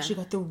 what if we Yeah. actually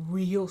got the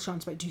real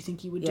Sean Spicer? Do you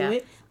think he would Yeah. do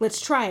it? Let's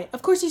try it.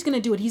 Of course he's going to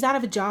do it. He's out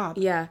of a job.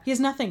 Yeah. He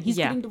has nothing. He's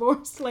Yeah. getting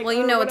divorced. Like, Well,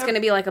 or it's whatever. going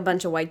to be like a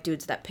bunch of white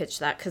dudes that pitch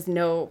that because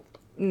no.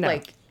 No.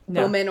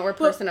 woman or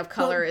person of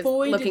color is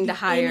boy, looking did to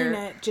the hire.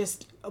 internet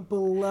just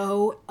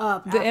blow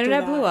up. The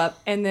internet blew up,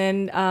 and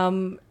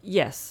then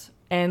yes,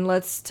 and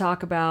let's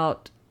talk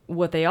about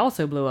what they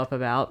also blew up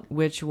about,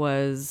 which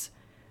was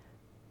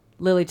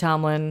Lily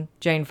Tomlin,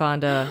 Jane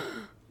Fonda,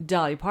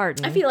 Dolly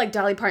Parton. I feel like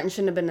Dolly Parton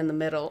shouldn't have been in the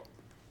middle.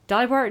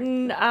 Dolly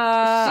Parton. She-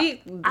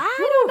 I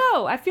don't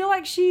know. I feel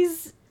like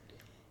she's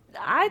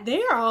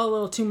They are all a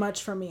little too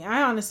much for me.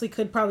 I honestly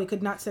could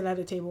not sit at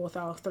a table with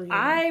all three of them.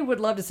 I would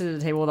love to sit at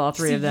a table with all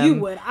three See, of them. you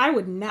would. I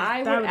would not.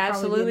 I That would probably be a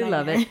absolutely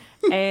love it.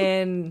 nightmare.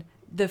 And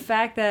the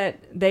fact that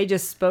they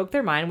just spoke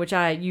their mind, which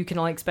you can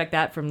only expect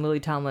that from Lily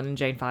Tomlin and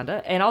Jane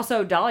Fonda, and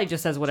also Dolly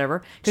just says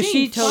whatever because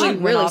she Jane totally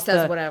Fonda went really off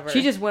says the, whatever.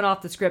 She just went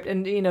off the script,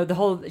 and the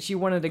whole she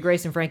wanted a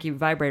Grace and Frankie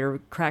vibrator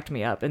cracked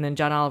me up, and then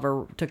John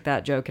Oliver took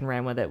that joke and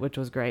ran with it, which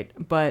was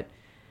great. But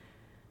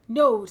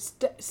No,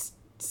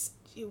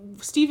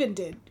 Steven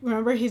did.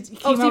 Remember he came out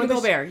Stephen with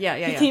Colbert, He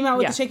yeah. came out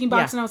with Yeah, the shaking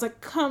box, yeah. and I was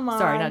like, "Come on!"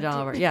 Sorry, not John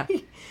Oliver. Yeah,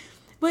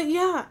 But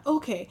yeah,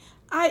 okay.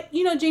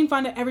 Jane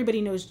Fonda.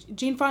 Everybody knows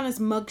Jane Fonda's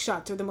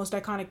mugshots are the most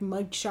iconic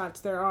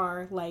mugshots there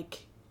are,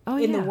 like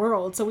in the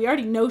world. So we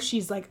already know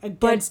she's like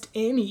against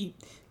any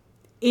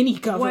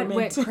government. what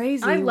went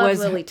crazy I love was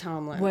Lily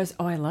Tomlin.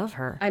 I love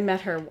her. I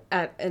met her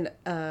at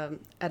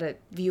a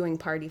viewing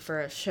party for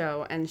a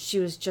show, and she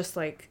was just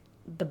like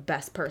the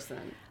best person.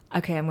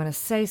 Okay, I'm gonna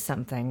say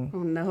something. Oh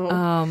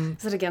no!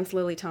 Is it against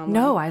Lily Tomlin?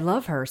 No, I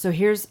love her. So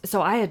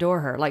I adore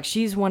her. Like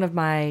she's one of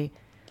my,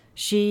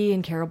 she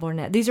and Carol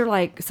Burnett. These are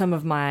like some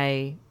of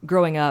my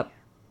growing up.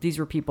 These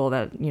were people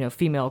that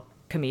female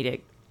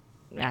comedic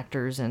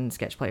actors and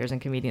sketch players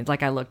and comedians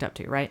like I looked up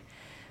to, right?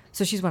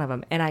 So she's one of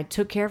them. And I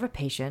took care of a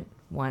patient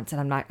once,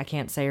 and I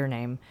can't say her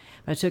name,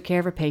 but I took care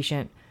of a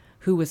patient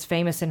who was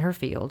famous in her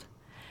field,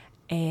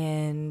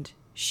 and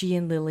she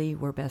and Lily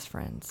were best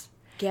friends.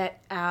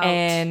 Get out.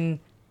 And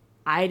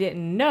I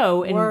didn't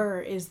know. And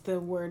Were is the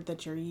word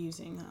that you're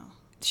using, though.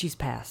 she's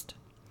passed.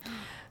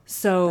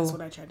 So That's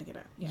what I tried to get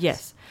at.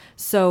 yes.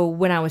 So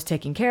when I was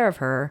taking care of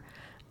her,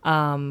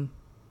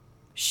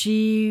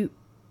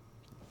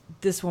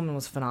 this woman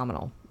was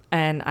phenomenal,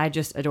 and I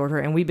just adored her,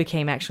 and we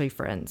became actually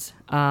friends.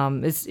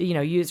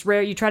 It's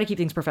rare. You try to keep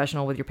things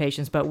professional with your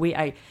patients, but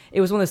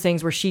it was one of those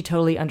things where she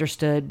totally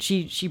understood.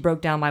 She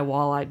broke down my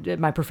wall,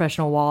 my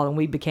professional wall, and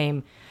we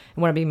became.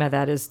 And what I mean by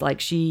that is like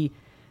she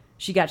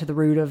got to the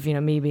root of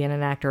me being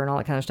an actor and all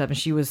that kind of stuff, and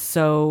she was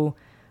so.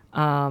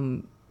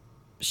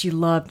 She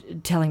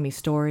loved telling me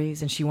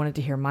stories, and she wanted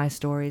to hear my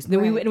stories. Then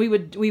Right.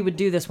 we would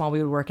do this while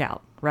we would work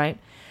out, right?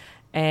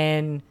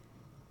 And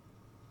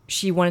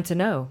she wanted to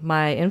know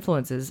my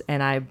influences,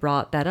 and I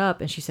brought that up,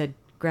 and she said,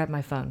 "Grab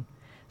my phone."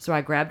 So I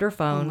grabbed her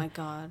phone. Oh my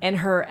God. And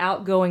her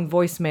outgoing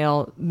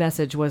voicemail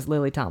message was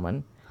Lily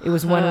Tomlin. It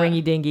was one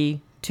ringy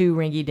dingy, two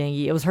ringy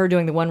dingy. It was her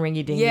doing the one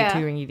ringy dingy, Yeah. two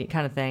ringy dingy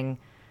kind of thing.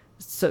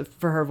 So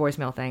for her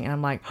voicemail thing, and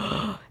I'm like,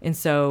 and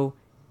so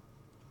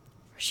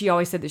she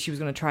always said that she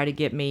was going to try to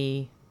get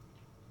me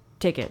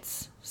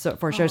tickets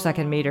for a show so I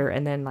can meet her,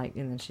 and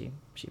then she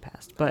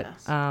passed. But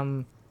Yes.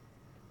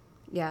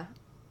 Yeah.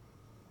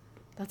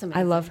 That's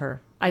amazing. I love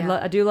her. Yeah.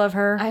 I do love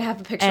her. I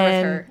have a picture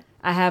and with her.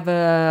 I have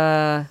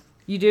a.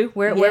 You do?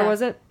 Where Yeah.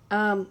 was it?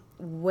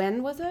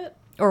 When was it?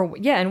 Or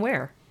yeah, and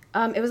where?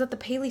 It was at the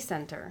Paley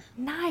Center.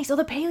 Nice. Oh,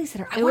 the Paley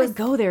Center. I It want to was-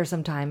 go there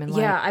sometime. And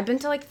Yeah, I've been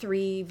to like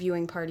 3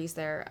 viewing parties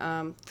there.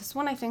 This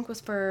one I think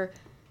was for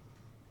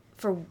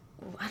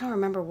I don't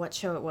remember what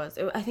show it was.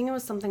 I think it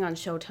was something on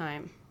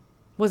Showtime.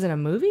 was it a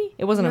movie?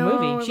 It wasn't a No,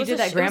 movie. it She was did a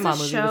that sh- grandma it was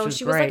a movie, show. which was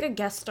She great. was like a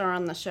guest star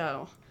on the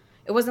show.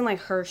 It wasn't like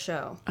her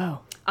show. Oh,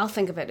 I'll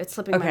think of it. It's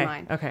slipping my okay,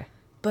 mind. okay.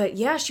 But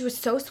yeah, she was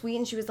so sweet,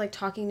 and she was like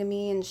talking to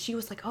me, and she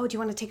was like, "Oh, do you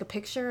want to take a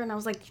picture?" And I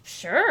was like,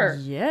 "Sure."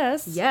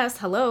 Yes. Yes.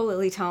 Hello,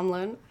 Lily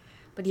Tomlin.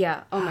 But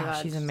yeah, oh my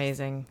God, She's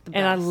amazing. the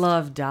And I best.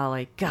 love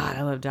Dolly. God,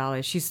 I love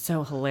Dolly. She's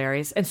so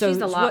hilarious. And so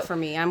She's a lot for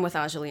me. I'm with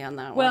Anjali on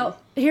that one. Well,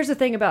 here's the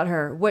thing about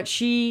her. What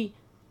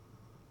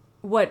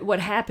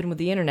happened with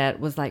the internet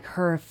was like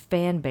her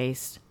fan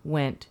base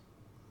went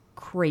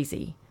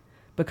crazy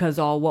because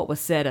all what was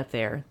said up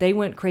there. They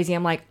went crazy.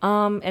 I'm like,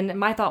 and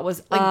my thought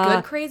was like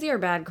good crazy or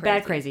bad crazy?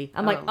 bad crazy.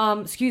 I'm Oh.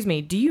 like, excuse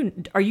me,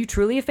 are you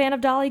truly a fan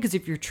of Dolly? Because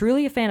if you're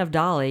truly a fan of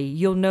Dolly,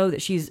 you'll know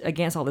that she's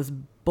against all this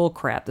bull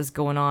crap that's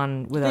going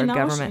on with Did our they not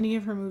watch government. any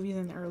of her movies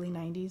in the early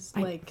 '90s?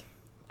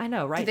 I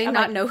know, right? Do they I'm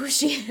not like, know who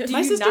she is? Do My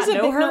you sister's not a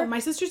know big, her? No, my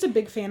sister's a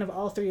big fan of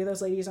all 3 of those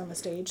ladies on the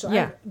stage. So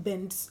Yeah.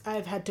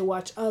 I've had to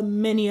watch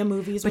many a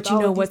movies. But with you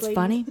all know of these what's ladies.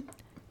 funny?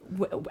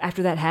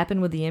 After that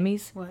happened with the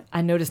Emmys, What?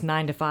 I noticed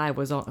 9 to 5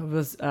 was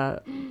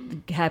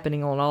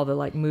happening on all the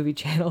like movie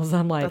channels.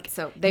 I'm like, That's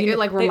so- they,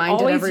 like, reminded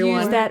always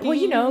everyone. Use that. Well,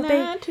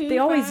 9 to they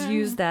always 5.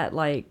 use that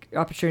like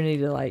opportunity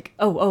to like,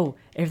 oh,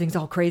 everything's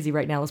all crazy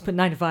right now. Let's put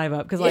 9 to 5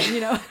 up because like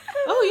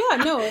Oh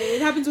yeah, no, it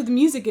happens with the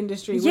music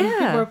industry. When Yeah.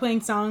 people are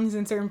playing songs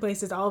in certain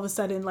places, all of a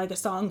sudden, like a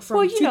song from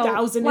well,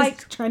 2000 like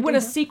is trending. when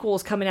a sequel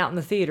is coming out in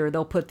the theater,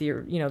 they'll put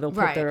their they'll put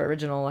Right. their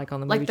original like on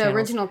the Like movie the channels.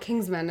 original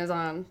Kingsman is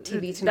on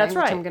TV tonight, That's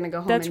right. which I'm going to go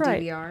home That's and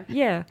right. DVR.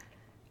 Yeah.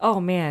 Oh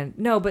man,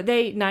 no, but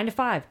 9 to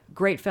 5,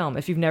 great film.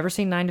 If you've never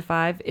seen 9 to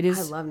 5, it I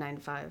is love 9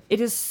 to 5. it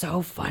is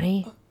so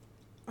funny.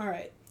 All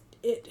right,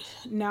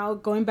 now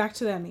going back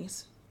to the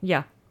Emmys.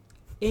 Yeah.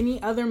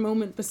 Any other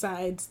moment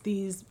besides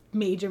these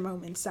major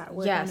moments that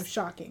were Yes. kind of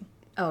shocking?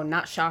 Oh,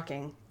 not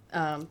shocking.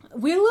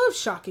 We love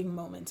shocking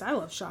moments. I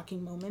love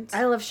shocking moments.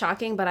 I love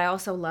shocking, but I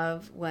also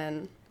love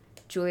when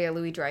Julia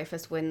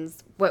Louis-Dreyfus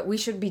wins what we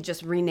should be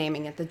just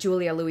renaming it, the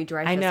Julia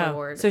Louis-Dreyfus I know.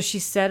 Award. So she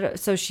set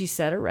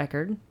a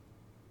record.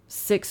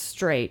 6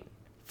 straight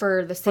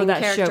For the same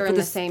that character show, in for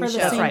the same for show. the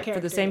That's same right, for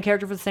character, the same yeah.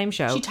 character for the same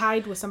show. She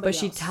tied with somebody but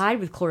she else. tied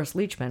with Cloris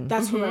Leachman,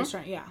 That's what I was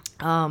trying.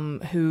 Yeah.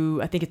 who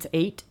I think it's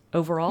 8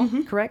 overall.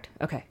 Correct?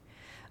 Okay.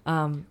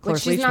 Which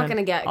Cloris she's not Leachman, going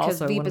to get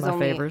because also Veep one is of my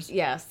only favors.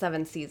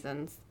 7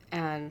 seasons,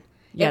 and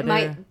Yeah, it they're-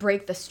 might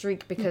break the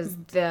streak because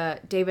the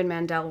David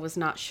Mandel was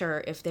not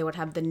sure if they would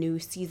have the new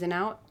season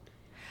out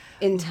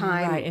in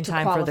time Right, in to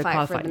time for the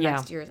qualify for the qualify- yeah.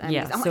 next year's Emmys.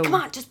 Yeah, I'm so- like, come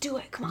on, just do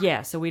it, come on.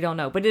 Yeah, so we don't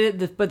know, but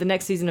the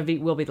next season of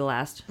Veep will be the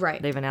last. Right.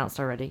 They've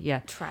announced already. Yeah.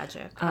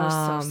 Tragic. I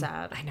was so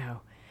sad. I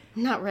know.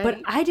 Not ready.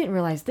 But I didn't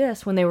realize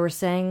this when they were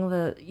saying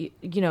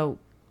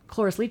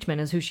Cloris Leachman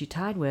is who she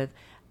tied with.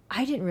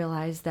 I didn't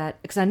realize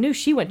that because I knew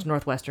she went to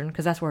Northwestern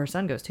because that's where her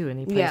son goes to and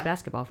he plays Yeah.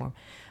 basketball for him.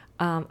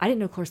 I didn't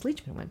know Cloris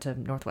Leachman went to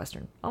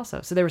Northwestern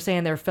also. So they were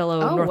saying they're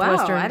fellow Oh, wow.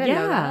 Northwestern. I didn't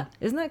know that.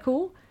 Isn't that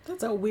cool?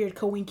 That's a weird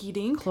coinky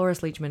dink.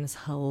 Cloris Leachman is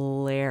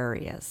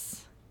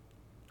hilarious.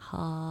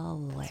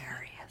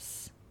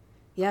 Hilarious.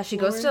 Yeah, she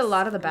goes to a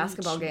lot of the Florence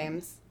basketball Leachman.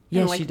 games.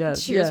 Yes, and, like, she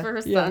does. Cheers Yeah, for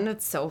her yeah. son.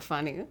 It's so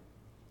funny.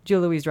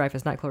 Julia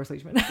Louis-Dreyfus, not Cloris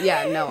Leachman.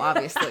 Yeah, no,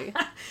 obviously.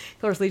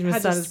 Cloris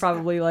Leachman's son is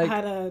probably like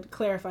had to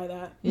clarify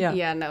that. yeah,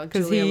 Yeah, no,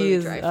 because Julia he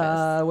is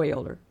Louis-Dreyfus. way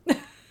older.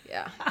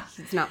 Yeah,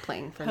 he's not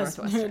playing for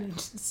Husband, Northwestern.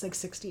 it's like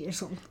 60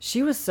 years old.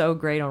 She was so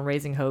great on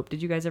Raising Hope.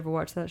 Did you guys ever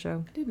watch that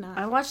show? I did not.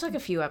 I watched like a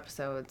few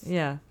episodes.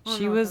 Yeah, don't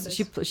she know what was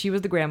that she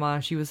was the grandma.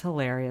 She was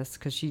hilarious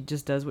because she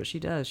just does what she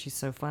does. She's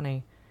so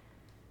funny.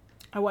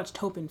 I watched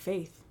Hope and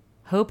Faith.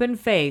 Hope and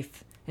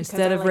Faith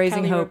instead of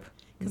Raising Hope.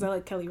 Because I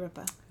like Kelly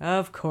Ripa.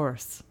 Of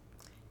course.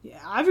 Yeah,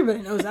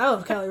 everybody knows I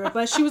love Kelly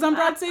Ripa. She was on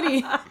Broad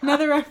City.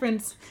 Another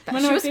reference. One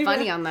of She my was favorite-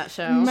 funny on that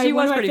show. She one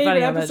was of my pretty favorite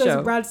funny on that episodes show.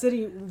 of Broad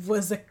City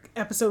was the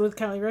episode with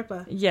Kelly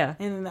Ripa. Yeah.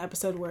 And then the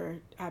episode where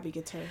Abby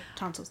gets her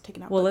tonsils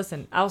taken out. Well, But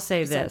listen, I'll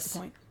say besides this, the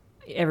point.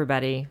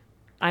 everybody.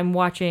 I'm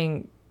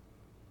watching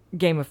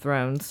Game of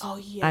Thrones. Oh,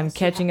 yes. I'm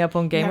catching up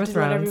on Game you of have to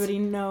let Thrones. everybody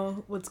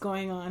know what's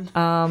going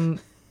on.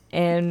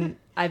 And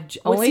I've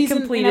What only season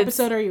completed. and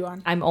episode are you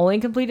on? I'm only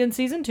completed in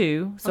season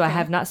 2, so I Okay.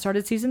 have not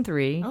started season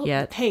 3 Oh,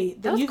 yet. Hey,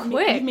 That was you've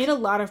quick. made a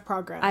lot of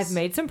progress. I've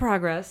made some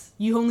progress.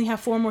 You only have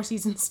 4 more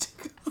seasons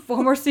to go.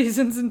 4 more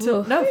seasons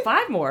until no,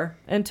 5 more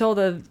until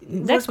the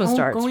next We're one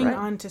starts. Going right?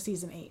 on to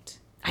season 8.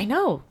 I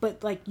know.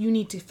 But like you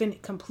need to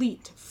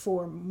complete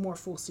 4 more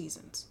full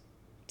seasons.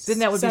 Then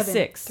that would be 7,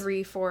 6.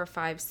 3, 4,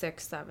 5,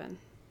 6, 7.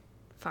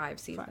 5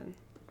 seasons.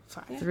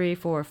 5. 3,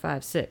 4,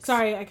 5, 6.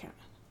 Sorry, I can't.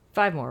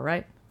 5 more,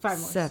 right? 5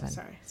 more. 7.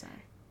 Sorry.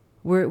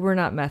 We're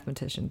not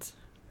mathematicians.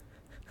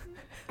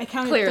 I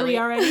counted Clearly. 3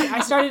 already. I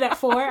started at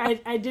 4.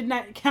 I did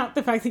not count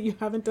the fact that you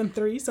haven't done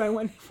 3, so I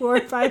went 4,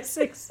 5,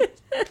 6.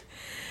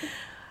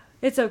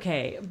 It's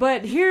okay.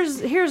 But here's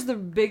the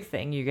big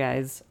thing, you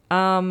guys.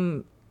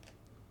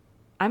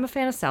 I'm a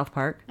fan of South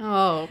Park.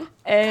 Oh.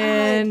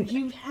 And God,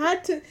 you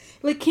had to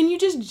can you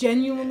just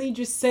genuinely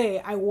just say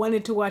I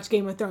wanted to watch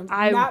Game of Thrones,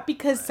 not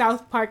because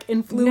South Park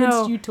influenced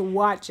No. you to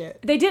watch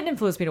it. they didn't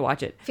influence me to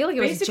watch it. I feel like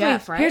it was Basically,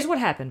 Jeff, right? Here's what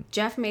happened.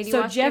 Jeff made you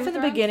So watch Jeff Game in the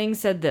of Thrones? beginning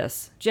said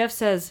this. Jeff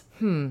says,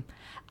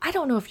 I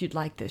don't know if you'd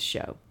like this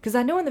show. Because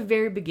I know in the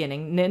very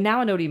beginning, now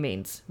I know what he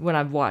means when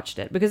I've watched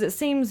it. Because it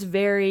seems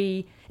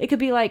it could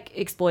be like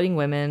exploiting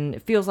women.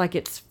 It feels like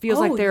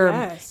like they're,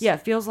 yes. yeah,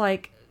 it feels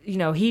like,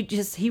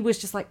 he was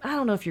just like, I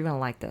don't know if you're going to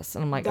like this.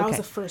 And I'm like, That okay. was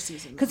the first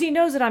season. Because he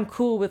knows that I'm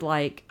cool with,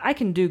 like, I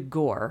can do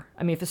gore.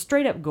 I mean, if it's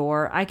straight up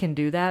gore, I can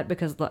do that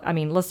because, I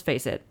mean, let's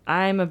face it.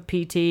 I'm a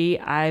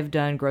PT. I've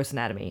done gross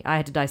anatomy. I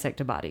had to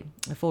dissect a body,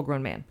 a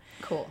full-grown man.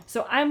 Cool.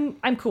 So I'm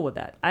cool with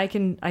that. I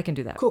can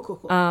do that. Cool.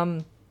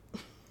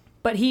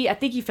 But I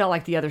think he felt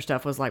like the other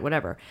stuff was like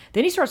whatever.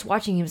 Then he starts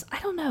watching. He was,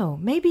 I don't know.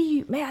 Maybe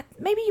you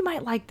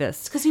might like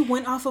this. Because he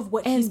went off of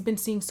what he's been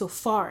seeing so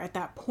far at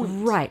that point.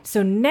 Right.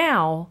 So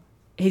now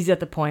he's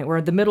at the point where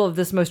in the middle of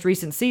this most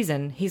recent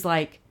season, he's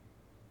like,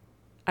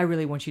 I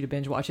really want you to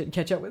binge watch it and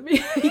catch up with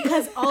me.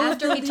 Because all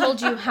After of he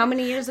told you how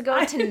many years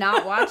ago to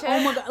not watch it?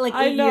 Oh my god, like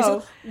I 8 years know.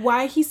 ago.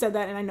 Why he said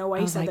that, and I know why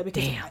he was said like, that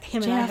because damn,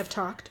 him and I Jeff. have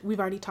talked. We've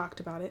already talked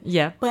about it.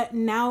 Yeah. But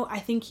now I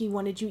think he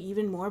wanted you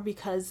even more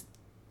because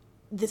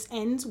this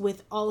ends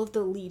with all of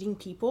the leading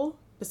people,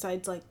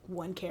 besides like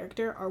one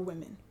character, are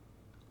women.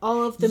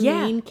 All of the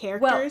Yeah. main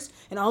characters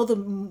and all the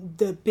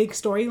big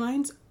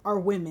storylines are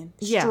women.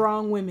 Yeah.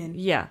 Strong women.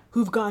 Yeah.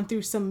 Who've gone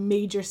through some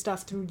major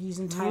stuff through these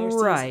entire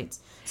Right. seasons.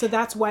 So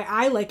that's why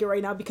I like it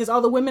right now, because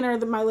all the women are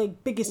my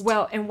like biggest.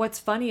 Well, and what's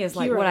funny is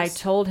like what I Heroes.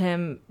 told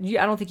him. I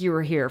don't think you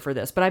were here for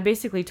this, but I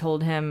basically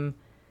told him,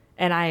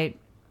 and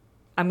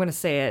I'm going to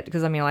say it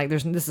because I mean, like,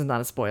 this is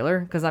not a spoiler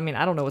because I mean,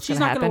 I don't know what's she's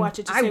going to not happen. going to watch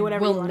it. Just I say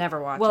whatever you will want.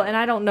 never watch Well, it. and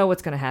I don't know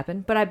what's going to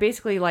happen, but I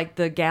basically like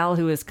the gal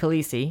who is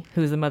Khaleesi,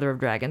 who's the mother of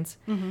dragons.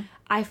 Mm-hmm.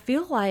 I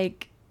feel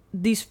like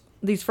these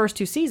first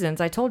 2 seasons,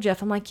 I told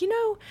Jeff, I'm like,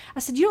 I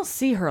said, you don't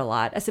see her a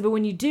lot. I said, but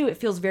when you do, it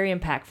feels very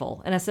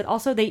impactful. And I said,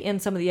 also, they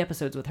end some of the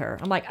episodes with her.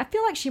 I'm like, I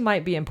feel like she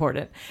might be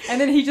important. And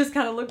then he just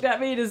kind of looked at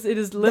me, and his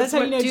lips, That's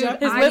how you know, went- Jeff.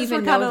 his I lips even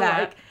were know kind of that.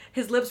 like,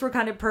 his lips were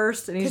kind of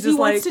pursed, and he's Because just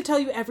he like, wants to tell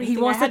you everything.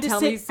 He wants I had to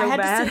tell me so I had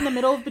to bad. sit in the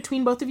middle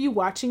between both of you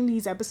watching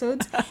these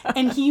episodes,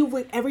 and he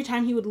would every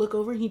time he would look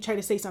over and he'd try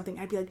to say something,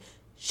 I'd be like,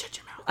 "Shut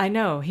your mouth." I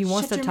know he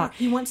wants Shut to your talk. mouth.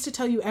 He wants to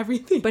tell you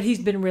everything. But he's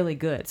been really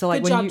good. So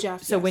like Good when job, you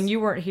Jeff, so when yes. you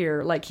weren't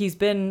here, like he's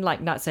been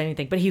like not saying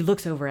anything, but he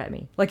looks over at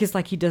me. Like it's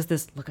like he does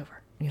this look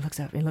over and he looks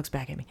up and he looks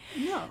back at me.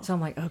 No. So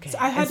I'm like, okay. So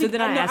I had and so to.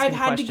 then I ask I've him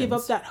had to give up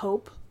questions. that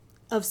hope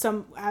of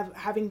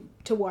having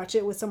to watch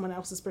it with someone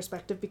else's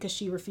perspective because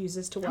she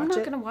refuses to watch I'm not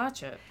it. gonna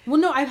watch it. Well,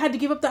 no, I've had to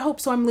give up that hope,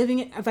 so I'm living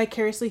it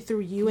vicariously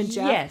through you and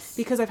Jeff. Yes.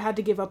 Because I've had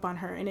to give up on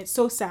her, and it's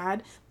so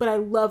sad. But I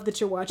love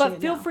that you're watching But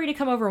it feel now. free to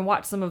come over and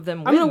watch some of them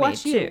I'm with gonna me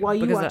watch you too, while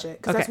you because, watch it,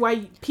 because okay. that's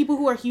why people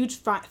who are huge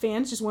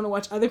fans just want to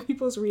watch other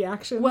people's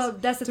reactions. Well,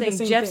 that's the to thing.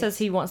 same Jeff things. says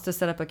he wants to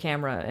set up a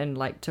camera and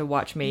like to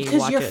watch me because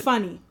watch you're it.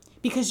 funny.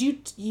 Because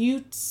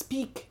you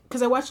speak.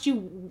 Because I watched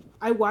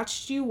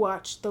you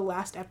watch the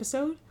last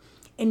episode,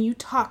 and you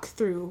talk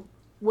through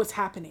what's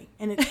happening,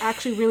 and it's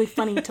actually really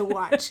funny to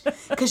watch.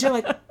 Because you're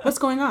like, what's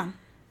going on?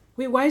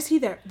 Wait, why is he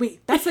there?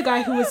 Wait, that's the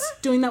guy who was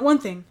doing that one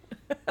thing.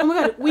 Oh my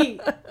god,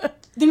 wait,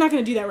 they're not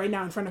gonna do that right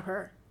now in front of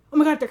her. Oh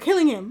my god, they're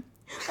killing him.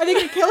 Are they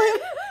gonna kill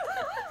him?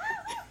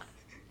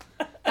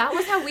 That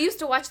was how we used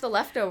to watch The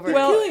Leftovers.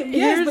 Well, Kill him.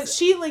 Yes,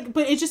 here's-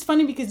 but it's just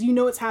funny because you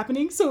know what's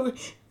happening. So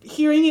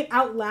hearing it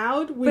out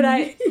loud when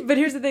But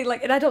here's the thing,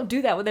 like, and I don't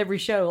do that with every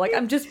show. Like,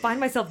 I'm just find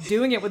myself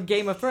doing it with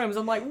Game of Thrones.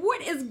 I'm like,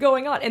 what is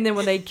going on? And then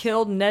when they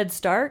killed Ned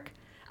Stark,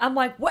 I'm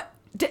like, what?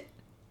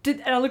 Did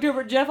and I looked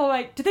over at Jeff. I'm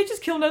like, did they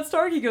just kill Ned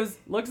Stark? He goes,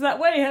 looks that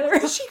way, Heather.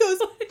 she goes,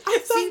 I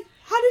thought,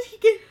 how did he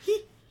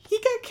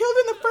got killed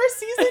in the first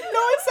season? No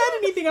one said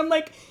anything. I'm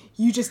like,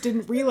 you just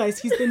didn't realize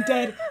he's been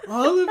dead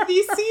all of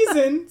these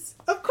seasons.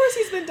 Of course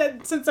he's been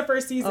dead since the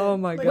first season. Oh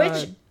my Like, God.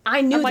 Which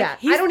I knew I'm like, that.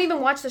 he's- I don't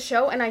even watch the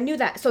show, and I knew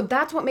that. So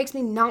that's what makes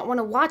me not want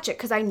to watch it,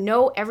 because I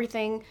know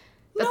everything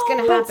that's No,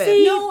 going to but happen.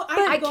 see, No,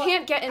 I go-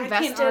 can't get I can't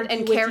invested argue in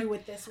with you characters.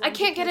 with this I one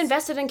can't get because-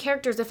 invested in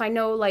characters if I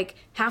know like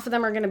half of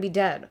them are going to be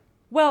dead.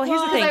 Well, here's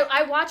the Well, thing. Because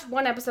I watched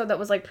one episode that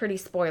was like pretty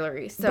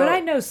spoilery. So But I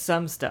know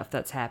some stuff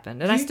that's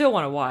happened, and I still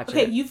want to watch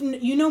Okay, it.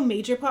 you know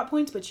major plot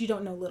points, but you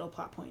don't know little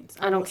plot points.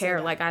 I don't will say care.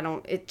 that. Like I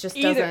don't. It just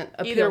Either- doesn't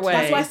appeal either to way. me.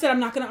 That's why I said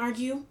I'm not going to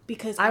argue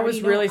because I was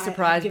already know really I've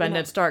surprised by given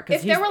Ned up. Stark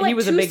because If there were like he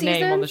was a two big seasons,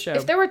 name on the show.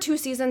 if there were 2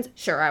 seasons,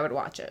 sure, I would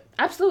watch it.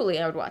 Absolutely,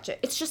 I would watch it.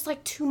 It's just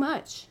like too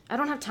much. I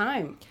don't have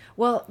time.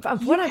 Well,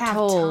 from what I'm have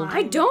told, time.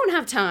 I don't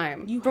have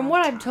time. From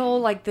what I'm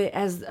told, like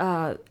as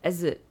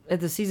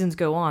the seasons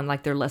go on,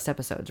 like there are less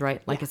episodes,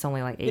 right? Like it's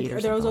only like 8 or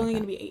something. There was only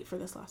like going that. to be 8 for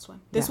this last one.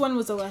 This Yeah. one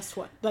was the last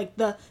one. Like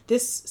this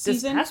This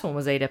season. past one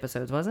was 8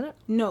 episodes, wasn't it?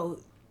 No,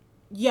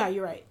 yeah,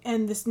 you're right.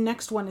 And this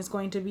next one is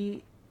going to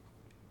be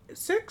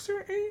 6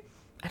 or 8.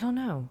 I don't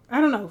know.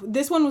 I don't know.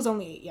 This one was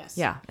only 8. Yes.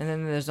 Yeah, and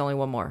then there's only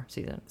one more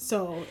season.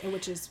 So,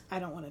 which is I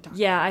don't want to talk.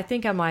 Yeah, I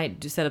think I might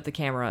just set up the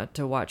camera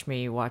to watch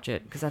me watch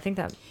it because I think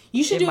that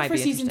You should do it might for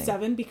be season interesting.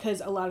 7 because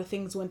a lot of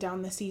things went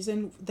down this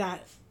season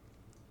that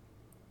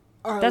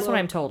are. That's what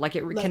I'm told. Like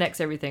it like, connects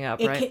everything up,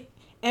 right?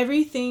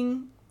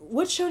 Everything.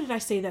 What show did I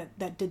say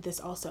that did this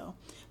also?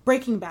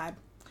 Breaking Bad.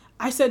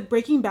 I said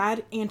Breaking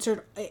Bad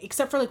answered,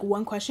 except for like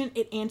one question,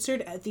 it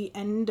answered at the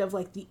end of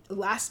like the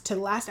last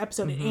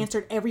episode. Mm-hmm. It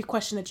answered every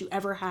question that you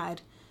ever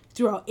had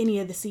throughout any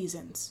of the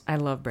seasons. I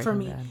love Breaking For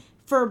me, Bad.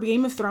 for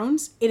Game of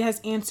Thrones, it has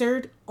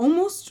answered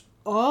almost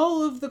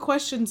all of the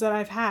questions that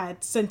I've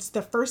had since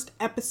the first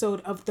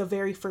episode of the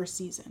very first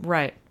season.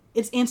 Right.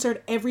 It's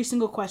answered every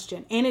single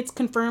question, and it's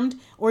confirmed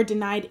or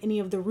denied any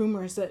of the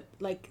rumors that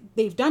like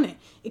they've done it,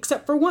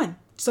 except for one.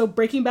 So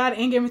Breaking Bad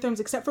and Game of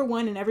Thrones, except for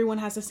one, and everyone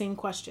has the same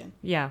question.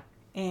 Yeah.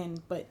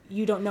 But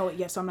you don't know it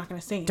yet, so I'm not going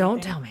to say anything.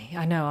 Don't tell me.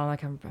 I know.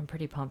 I'm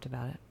pretty pumped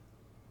about it.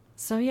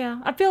 So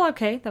yeah, I feel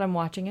okay that I'm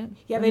watching it.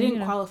 Yeah, I they mean, didn't you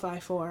know. qualify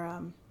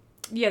for.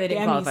 Yeah, they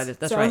didn't Emmys. qualify this.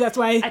 That's So right. that's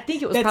why- I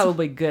think it was that's-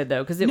 probably good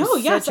though because it No,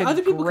 was yeah, such so a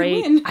other people could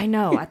great. win. I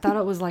know. I thought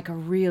it was like a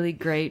really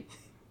great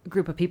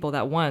group of people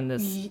that won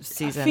this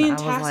season. A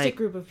fantastic I was like,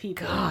 group of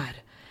people. God.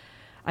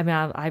 I mean,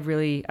 I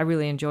really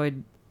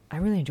enjoyed. I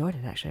really enjoyed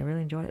it. Actually, I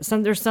really enjoyed it.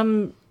 There's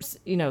some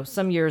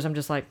years I'm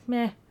just like,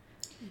 meh.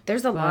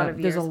 There's a lot of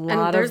years. there's a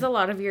lot and there's of- a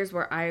lot of years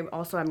where I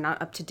also am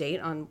not up to date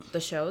on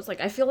the shows.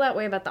 Like I feel that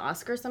way about the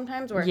Oscars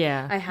sometimes where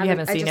Yeah, I you haven't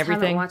haven't seen I just haven't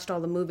everything. watched all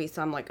the movies,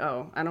 so I'm like,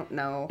 oh, I don't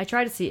know. I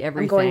try to see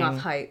everything. going off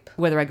hype.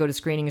 Whether I go to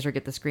screenings or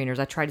get the screeners,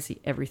 I try to see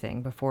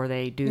everything before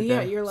they do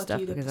Yeah, the you're lucky stuff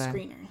you get the because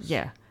screeners.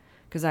 Yeah,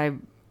 because I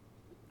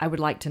would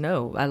like to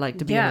know. I like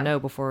to be in Yeah. the know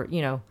before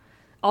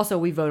Also,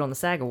 we vote on the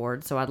SAG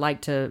Awards, so I'd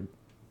like to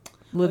that's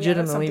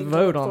legitimately something to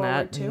vote look on forward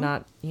that, to. and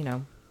not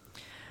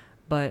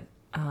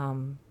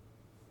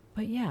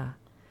But yeah.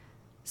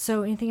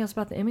 So, anything else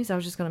about the Emmys? I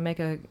was just going to make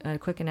a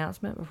quick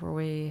announcement before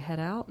we head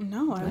out.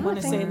 No, I I want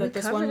to think say we that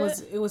this one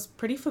covered was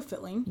pretty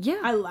fulfilling. Yeah.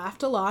 I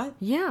laughed a lot.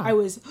 Yeah. I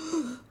was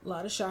a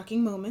lot of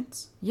shocking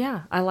moments.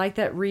 Yeah, I like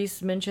that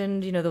Reese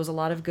mentioned, there was a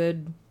lot of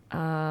good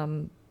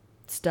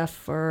stuff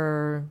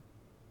for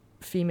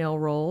female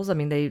roles. I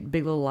mean,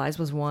 Big Little Lies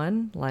was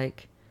one.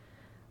 Like,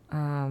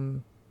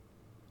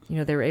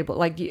 they were able,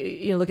 like,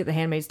 look at The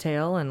Handmaid's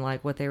Tale and,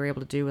 like, what they were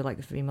able to do with, like,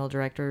 the female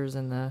directors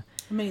and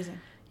Amazing.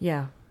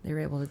 yeah, they were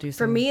able to do some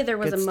For me, there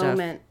was good a stuff.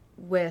 moment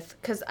with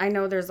because I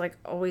know there's like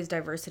always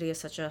diversity is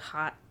such a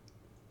hot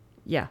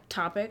Yeah.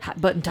 topic, Hot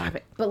button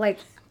topic. but like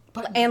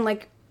and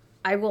like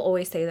I will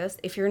always say this: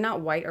 if you're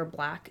not white or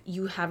black,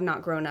 you have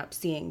not grown up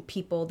seeing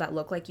people that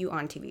look like you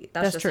on TV.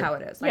 That's just true. how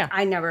it is. Yeah.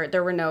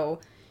 There were no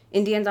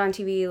Indians on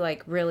TV.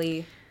 Like,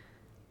 really,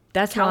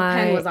 That's Cal why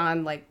Penn was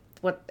on, like,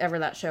 whatever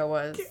that show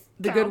was.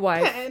 The Good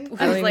Wife. Penn.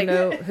 I don't even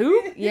know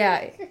who,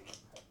 Yeah,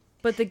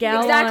 but the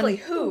gal exactly.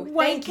 on- Who?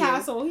 White Thank you.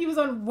 Castle. He was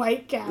on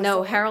White Castle.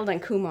 No, Harold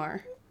and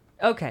Kumar.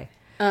 Okay.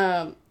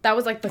 That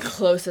was like the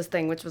closest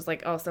thing, which was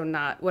like also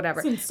not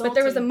whatever. It's But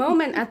there was a insulting.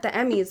 moment at the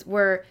Emmys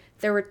where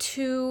there were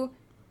two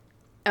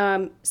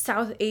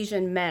South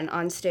Asian men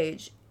on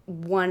stage,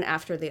 one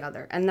after the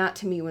other, and that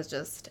to me was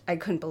just, I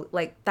couldn't believe,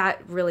 like,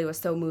 that really was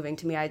so moving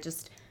to me. I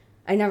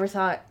never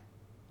thought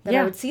that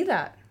Yeah. I would see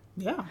that.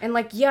 Yeah. And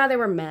like, yeah, they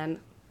were men,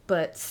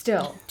 but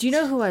still, Do you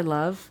know who I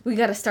love? we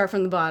got to start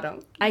from the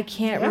bottom. I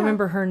can't Yeah.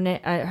 remember her name.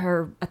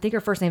 I think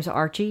her first name's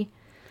Archie.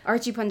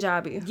 Archie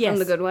Punjabi Yes. from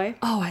The Good Wife.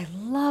 Oh, I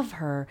love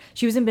her.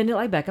 She was in Bend It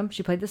Like Beckham.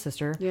 She played the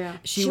sister. Yeah,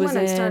 She was went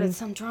and in started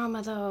some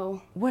drama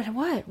though.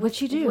 What'd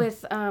she do?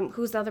 With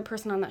who's the other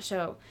person on that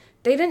show?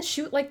 They didn't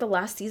shoot like the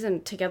last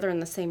season together in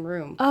the same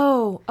room.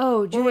 Oh,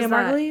 Julia was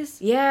that? Margulies?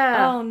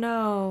 Yeah. Oh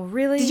no,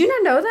 really? Did you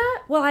not know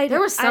that? Well,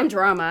 there was some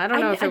drama. I don't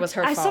know if it was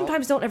her I fault.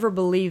 sometimes don't ever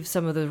believe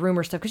some of the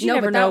rumor stuff because you No,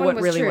 never but that know one what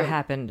was really true. what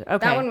happened. Okay,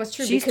 That one was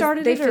true. She because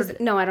started they it. Or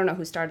no, I don't know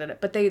who started it,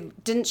 but they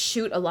didn't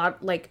shoot a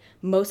lot. Like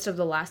most of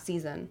the last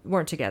season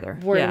weren't together.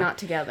 were Yeah. not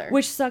together.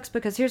 Which sucks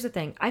because here's the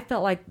thing. I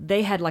felt like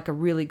they had like a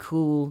really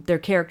cool their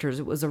characters.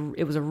 It was a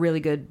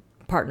really good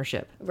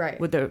partnership. Right.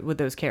 With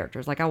those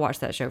characters. Like I watched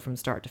that show from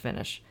start to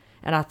finish,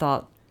 and I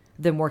thought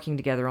them working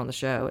together on the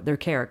show, their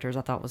characters,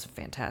 I thought was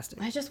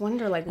fantastic. I just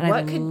wonder, like, And I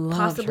what could loved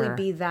possibly her.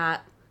 be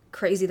that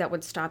crazy that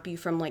would stop you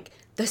from like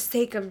the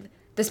sake of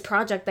this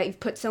project that you've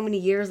put so many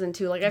years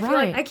into? Like, I feel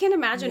Right. like I can't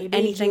imagine Maybe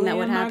anything that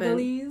would Julia happen.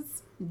 Margulies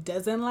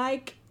doesn't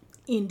like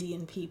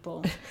Indian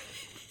people.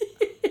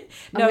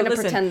 I'm No, gonna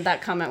listen. pretend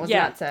that comment was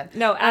Yeah. not said.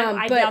 No,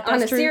 I but doubt on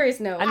that's a true. serious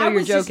note, I know I you're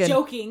was just joking.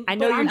 joking. I know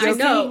but you're I'm just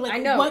joking. saying, like, I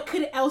know.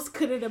 What else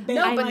could it have been?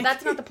 No, but like,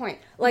 that's not the point.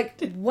 Like,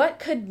 what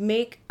could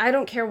make... I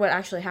don't care what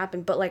actually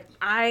happened, but, like,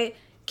 I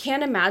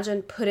can't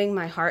imagine putting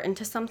my heart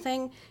into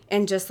something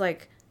and just,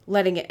 like,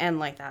 letting it end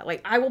like that.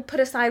 Like, I will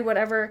put aside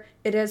whatever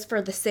it is for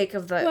the sake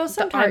of the, Well, the art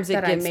sometimes it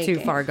that I'm gets making.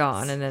 too far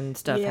gone, and then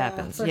stuff Yeah,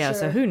 happens. for Yeah,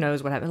 so sure. who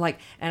knows what happened? Like,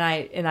 and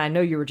I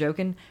know you were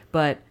joking,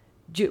 but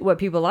a lot of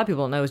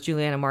people don't know is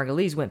Juliana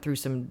Margulies went through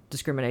some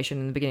discrimination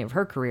in the beginning of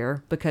her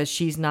career because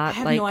she's I not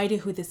have like no idea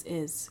who this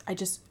is.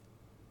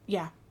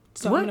 Yeah.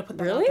 So What? I'm gonna put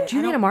that Really? out there.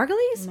 Juliana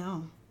Margulies,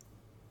 No,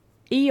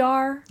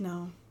 ER,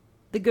 no.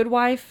 The Good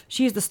Wife.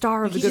 She's the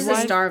star of The She's Good the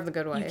Wife. star of The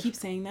Good You Wife. keep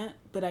saying that,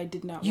 but I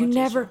did not. You watch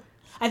never- The show.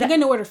 I think I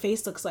know what her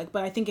face looks like,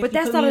 but I think if But you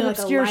that's put not me an in, like,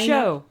 a obscure lineup-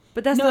 show.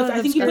 But that's No, not if an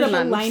I think you put obscure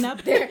up a Months.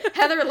 lineup. There-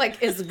 Heather,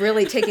 like, is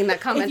really taking that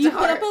comment If you to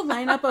put heart. up a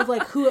lineup of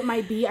like who it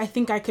might be, I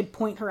think I could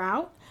point her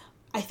out.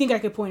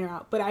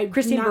 But I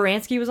Christine not,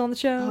 Baranski was on the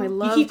show. Oh, I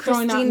love keep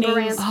throwing out Christine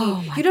names. Baranski.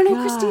 Oh, my you don't know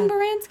God. Christine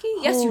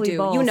Baranski? Yes, you Holy do.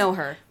 balls. You know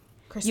her.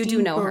 Christine You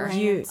do know her.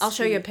 Baranski. I'll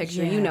show you a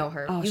picture. You know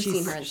her. Oh, You've she's,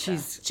 seen her and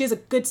stuff. She has a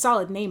good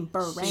solid name,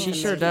 Baranski. She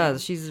sure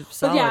does. She's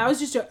solid. But yeah, I was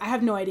just. I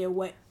have no idea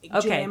what. Okay,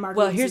 Julia Margulies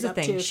well, here's is the up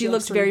thing. to. She likes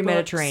looks very reading books.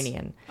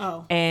 Mediterranean.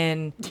 Oh,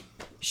 And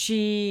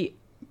she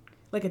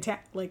like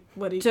like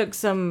what? Do you, took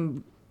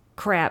some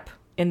crap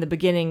in the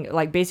beginning,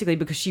 like basically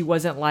because she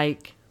wasn't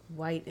like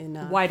White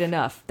enough. white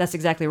enough. That's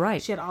exactly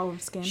right. she had olive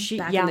skin.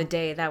 Back yeah, in the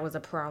day, that was a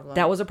problem.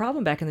 that was a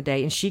problem back in the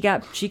day, and she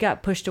got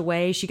pushed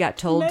away. She got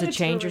told to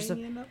change herself.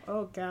 Mediterranean.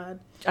 Oh God.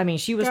 I mean,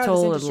 she was God, this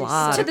told a industry lot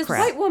sucks. to of this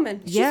crap. white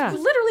woman. She's Yeah,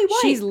 literally white.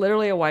 She's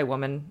literally a white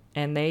woman,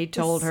 and they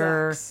told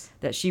her sucks.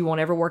 that she won't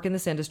ever work in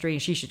this industry,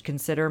 and she should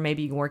consider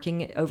maybe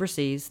working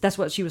overseas. That's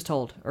what she was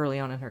told early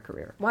on in her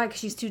career. Why? Because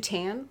she's too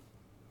tan?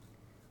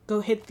 Go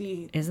hit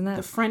the Isn't that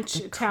the French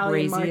the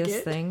Italian craziest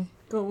market. thing?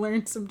 Go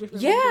learn some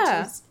different Yeah.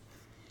 languages.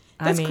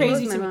 That's I mean,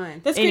 crazy Blows to my me.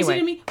 mind. That's crazy Anyway.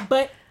 to me,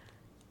 but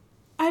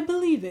I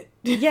believe it.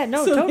 Yeah,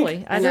 no, So, like,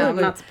 totally. I I know. know. I'm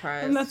but- not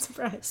surprised. I'm not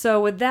surprised.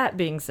 So with that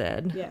being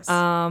said, Yes.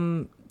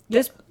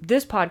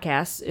 this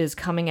podcast is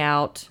coming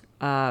out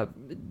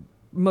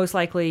most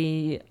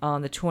likely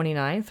on the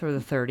 29th or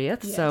the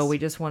 30th. So Yes. we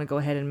just want to go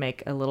ahead and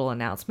make a little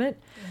announcement.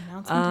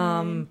 Announcement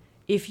time.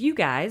 If you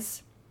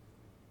guys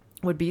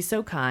would be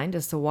so kind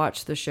as to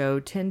watch the show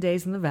 10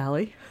 Days in the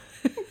Valley,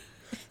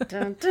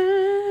 Dun,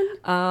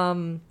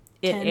 dun.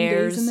 it 10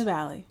 airs Days in the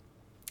Valley.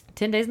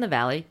 10 Days in the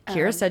Valley,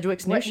 Kira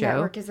Sedgwick's new What show.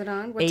 network is it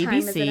on? What time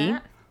is it ABC.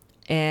 at?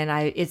 And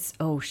it's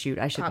oh shoot,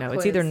 I should Pop know. quiz.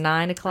 It's either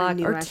 9 I o'clock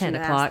knew or I 10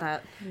 should've asked o'clock.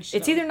 that.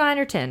 It's either 9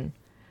 or 10,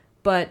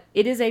 but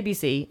it is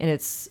ABC, and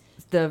it's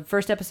the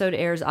first episode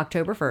airs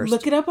October 1st.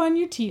 Look it up on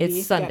your TV. It's If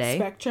you Sunday.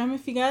 got Spectrum.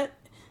 If you got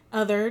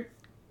other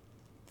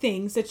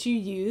things that you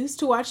use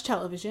to watch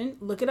television,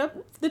 look it up.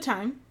 The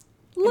time.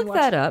 and Look watch,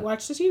 that up.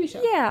 Watch the TV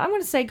show. Yeah, I'm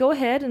going to say go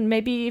ahead, and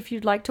maybe if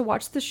you'd like to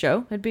watch the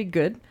show, it'd be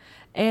good.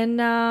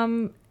 And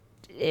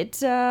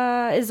it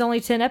is only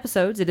 10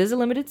 episodes. It is a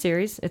limited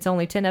series. It's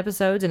only 10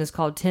 episodes, and it's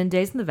called 10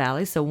 Days in the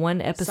Valley, so one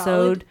episode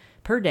Solid.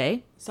 per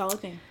day.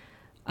 Solid name.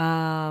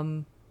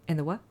 And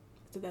the what?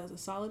 So that was a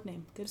solid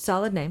name. Good.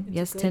 Solid name. It's a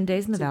Yes, good- 10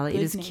 Days in the it's a Valley. It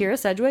good is name. Kira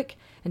Sedgwick.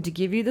 And to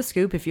give you the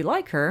scoop, if you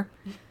like her,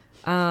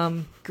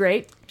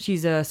 Great.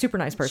 She's a super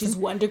nice person. She's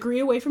 1 degree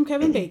away from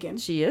Kevin Bacon.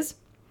 She is.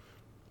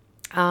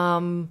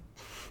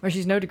 Or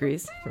she's no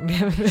degrees from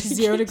Kevin Bacon. She's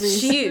 0 degrees.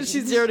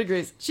 She's 0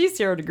 degrees. She's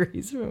 0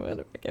 degrees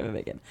from Kevin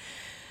Bacon.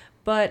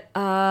 But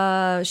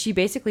she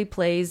basically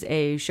plays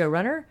a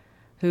showrunner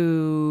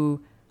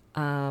who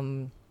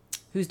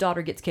whose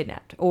daughter gets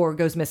kidnapped or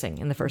goes missing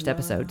in the first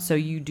episode. So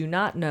you do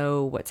not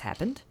know what's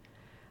happened.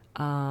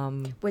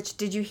 Which,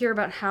 did you hear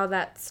about how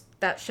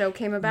that show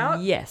came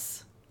about?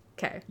 Yes.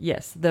 Okay.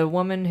 Yes, the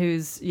woman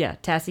who's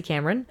Tassie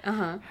Cameron.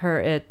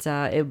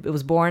 It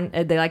was born.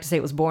 They like to say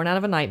it was born out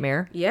of a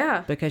nightmare.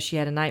 Yeah. Because she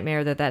had a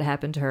nightmare that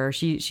happened to her.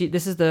 She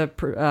this is the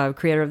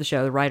creator of the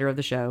show, the writer of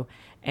the show,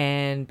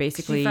 and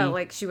basically she felt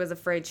like she was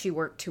afraid she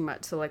worked too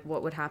much. So like,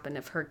 what would happen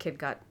if her kid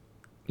got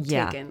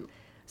taken?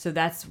 So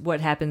that's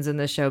what happens in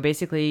this show.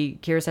 Basically,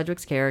 Kira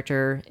Sedgwick's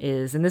character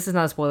is, and this is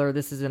not a spoiler.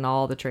 This is in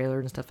all the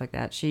trailers and stuff like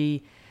that.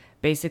 She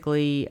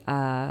basically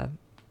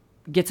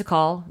gets a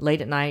call late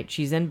at night.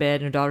 She's in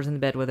bed and her daughter's in the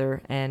bed with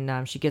her,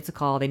 and she gets a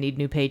call. They need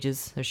new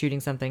pages. They're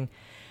shooting something,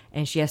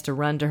 and she has to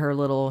run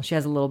to she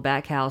has a little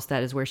back house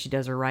that is where she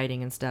does her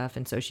writing and stuff.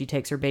 And so she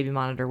takes her baby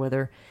monitor with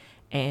her,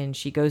 and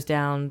she goes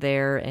down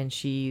there and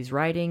she's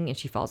writing, and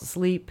she falls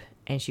asleep,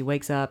 and she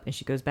wakes up and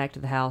she goes back to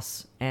the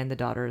house, and the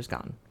daughter is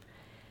gone.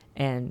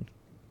 And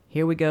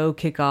here we go,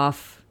 kick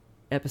off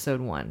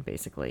episode 1,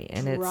 basically.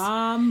 And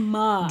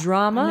drama.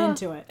 I'm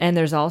into it. And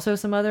there's also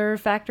some other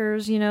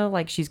factors,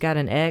 like she's got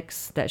an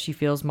ex that she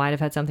feels might have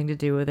had something to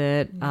do with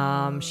it.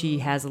 She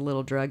has a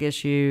little drug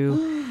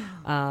issue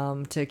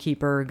to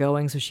keep her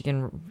going so she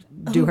can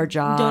do her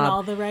job. Don't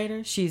all the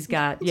writers? She's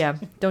got,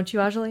 don't you,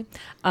 Ajali?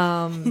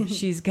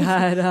 She's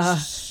got,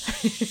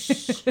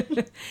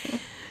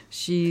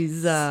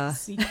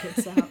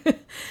 Secrets out.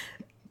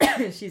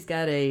 she's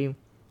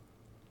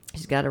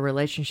got a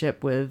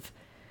relationship with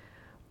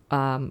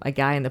a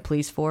guy in the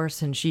police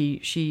force, and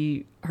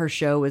her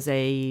show is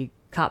a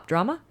cop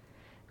drama,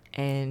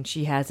 and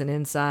she has an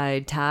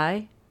inside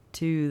tie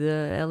to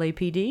the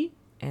LAPD,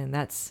 and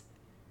that's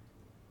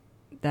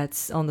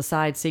on the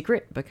side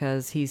secret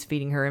because he's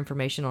feeding her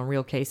information on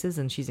real cases,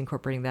 and she's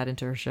incorporating that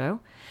into her show.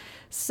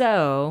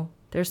 So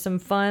there's some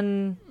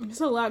fun.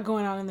 There's a lot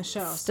going on in the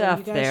show. Stuff so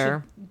you guys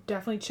there. Should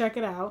definitely check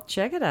it out.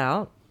 Check it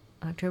out.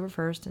 October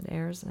 1st it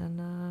airs,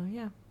 and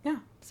Yeah.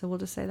 So we'll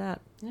just say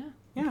that. Yeah.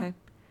 Okay.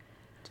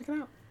 Check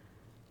it out.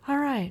 All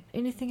right.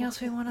 Anything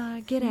else we want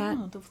to get at?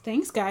 No,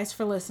 thanks, guys,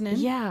 for listening.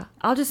 Yeah.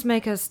 I'll just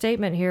make a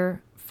statement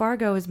here.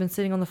 Fargo has been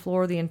sitting on the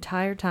floor the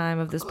entire time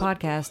of this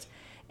podcast,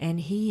 and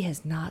he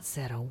has not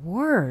said a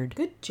word.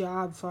 Good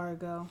job,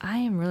 Fargo. I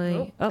am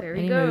really... Oh, there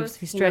he goes. moves.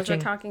 He's He knows we're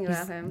stretching. talking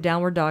about him.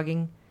 Downward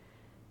dogging.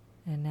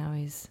 And now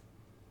he's...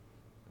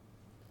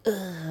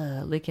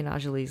 licking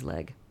Ajali's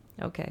leg.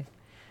 Okay.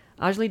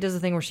 Ajali does the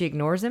thing where she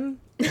ignores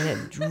him,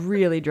 and it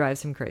really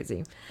drives him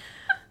crazy.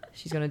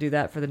 She's going to do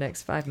that for the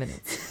next 5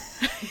 minutes.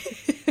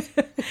 It's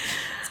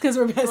because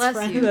we're best Bless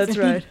friends. you. That's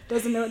right.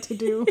 Doesn't know what to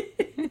do.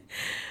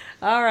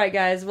 All right,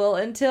 guys. Well,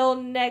 until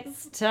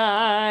next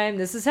time,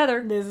 this is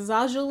Heather. This is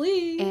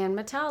Ajali. And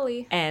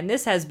Matali. And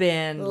this has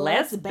been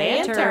Let's Let's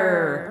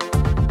Banter. Banter.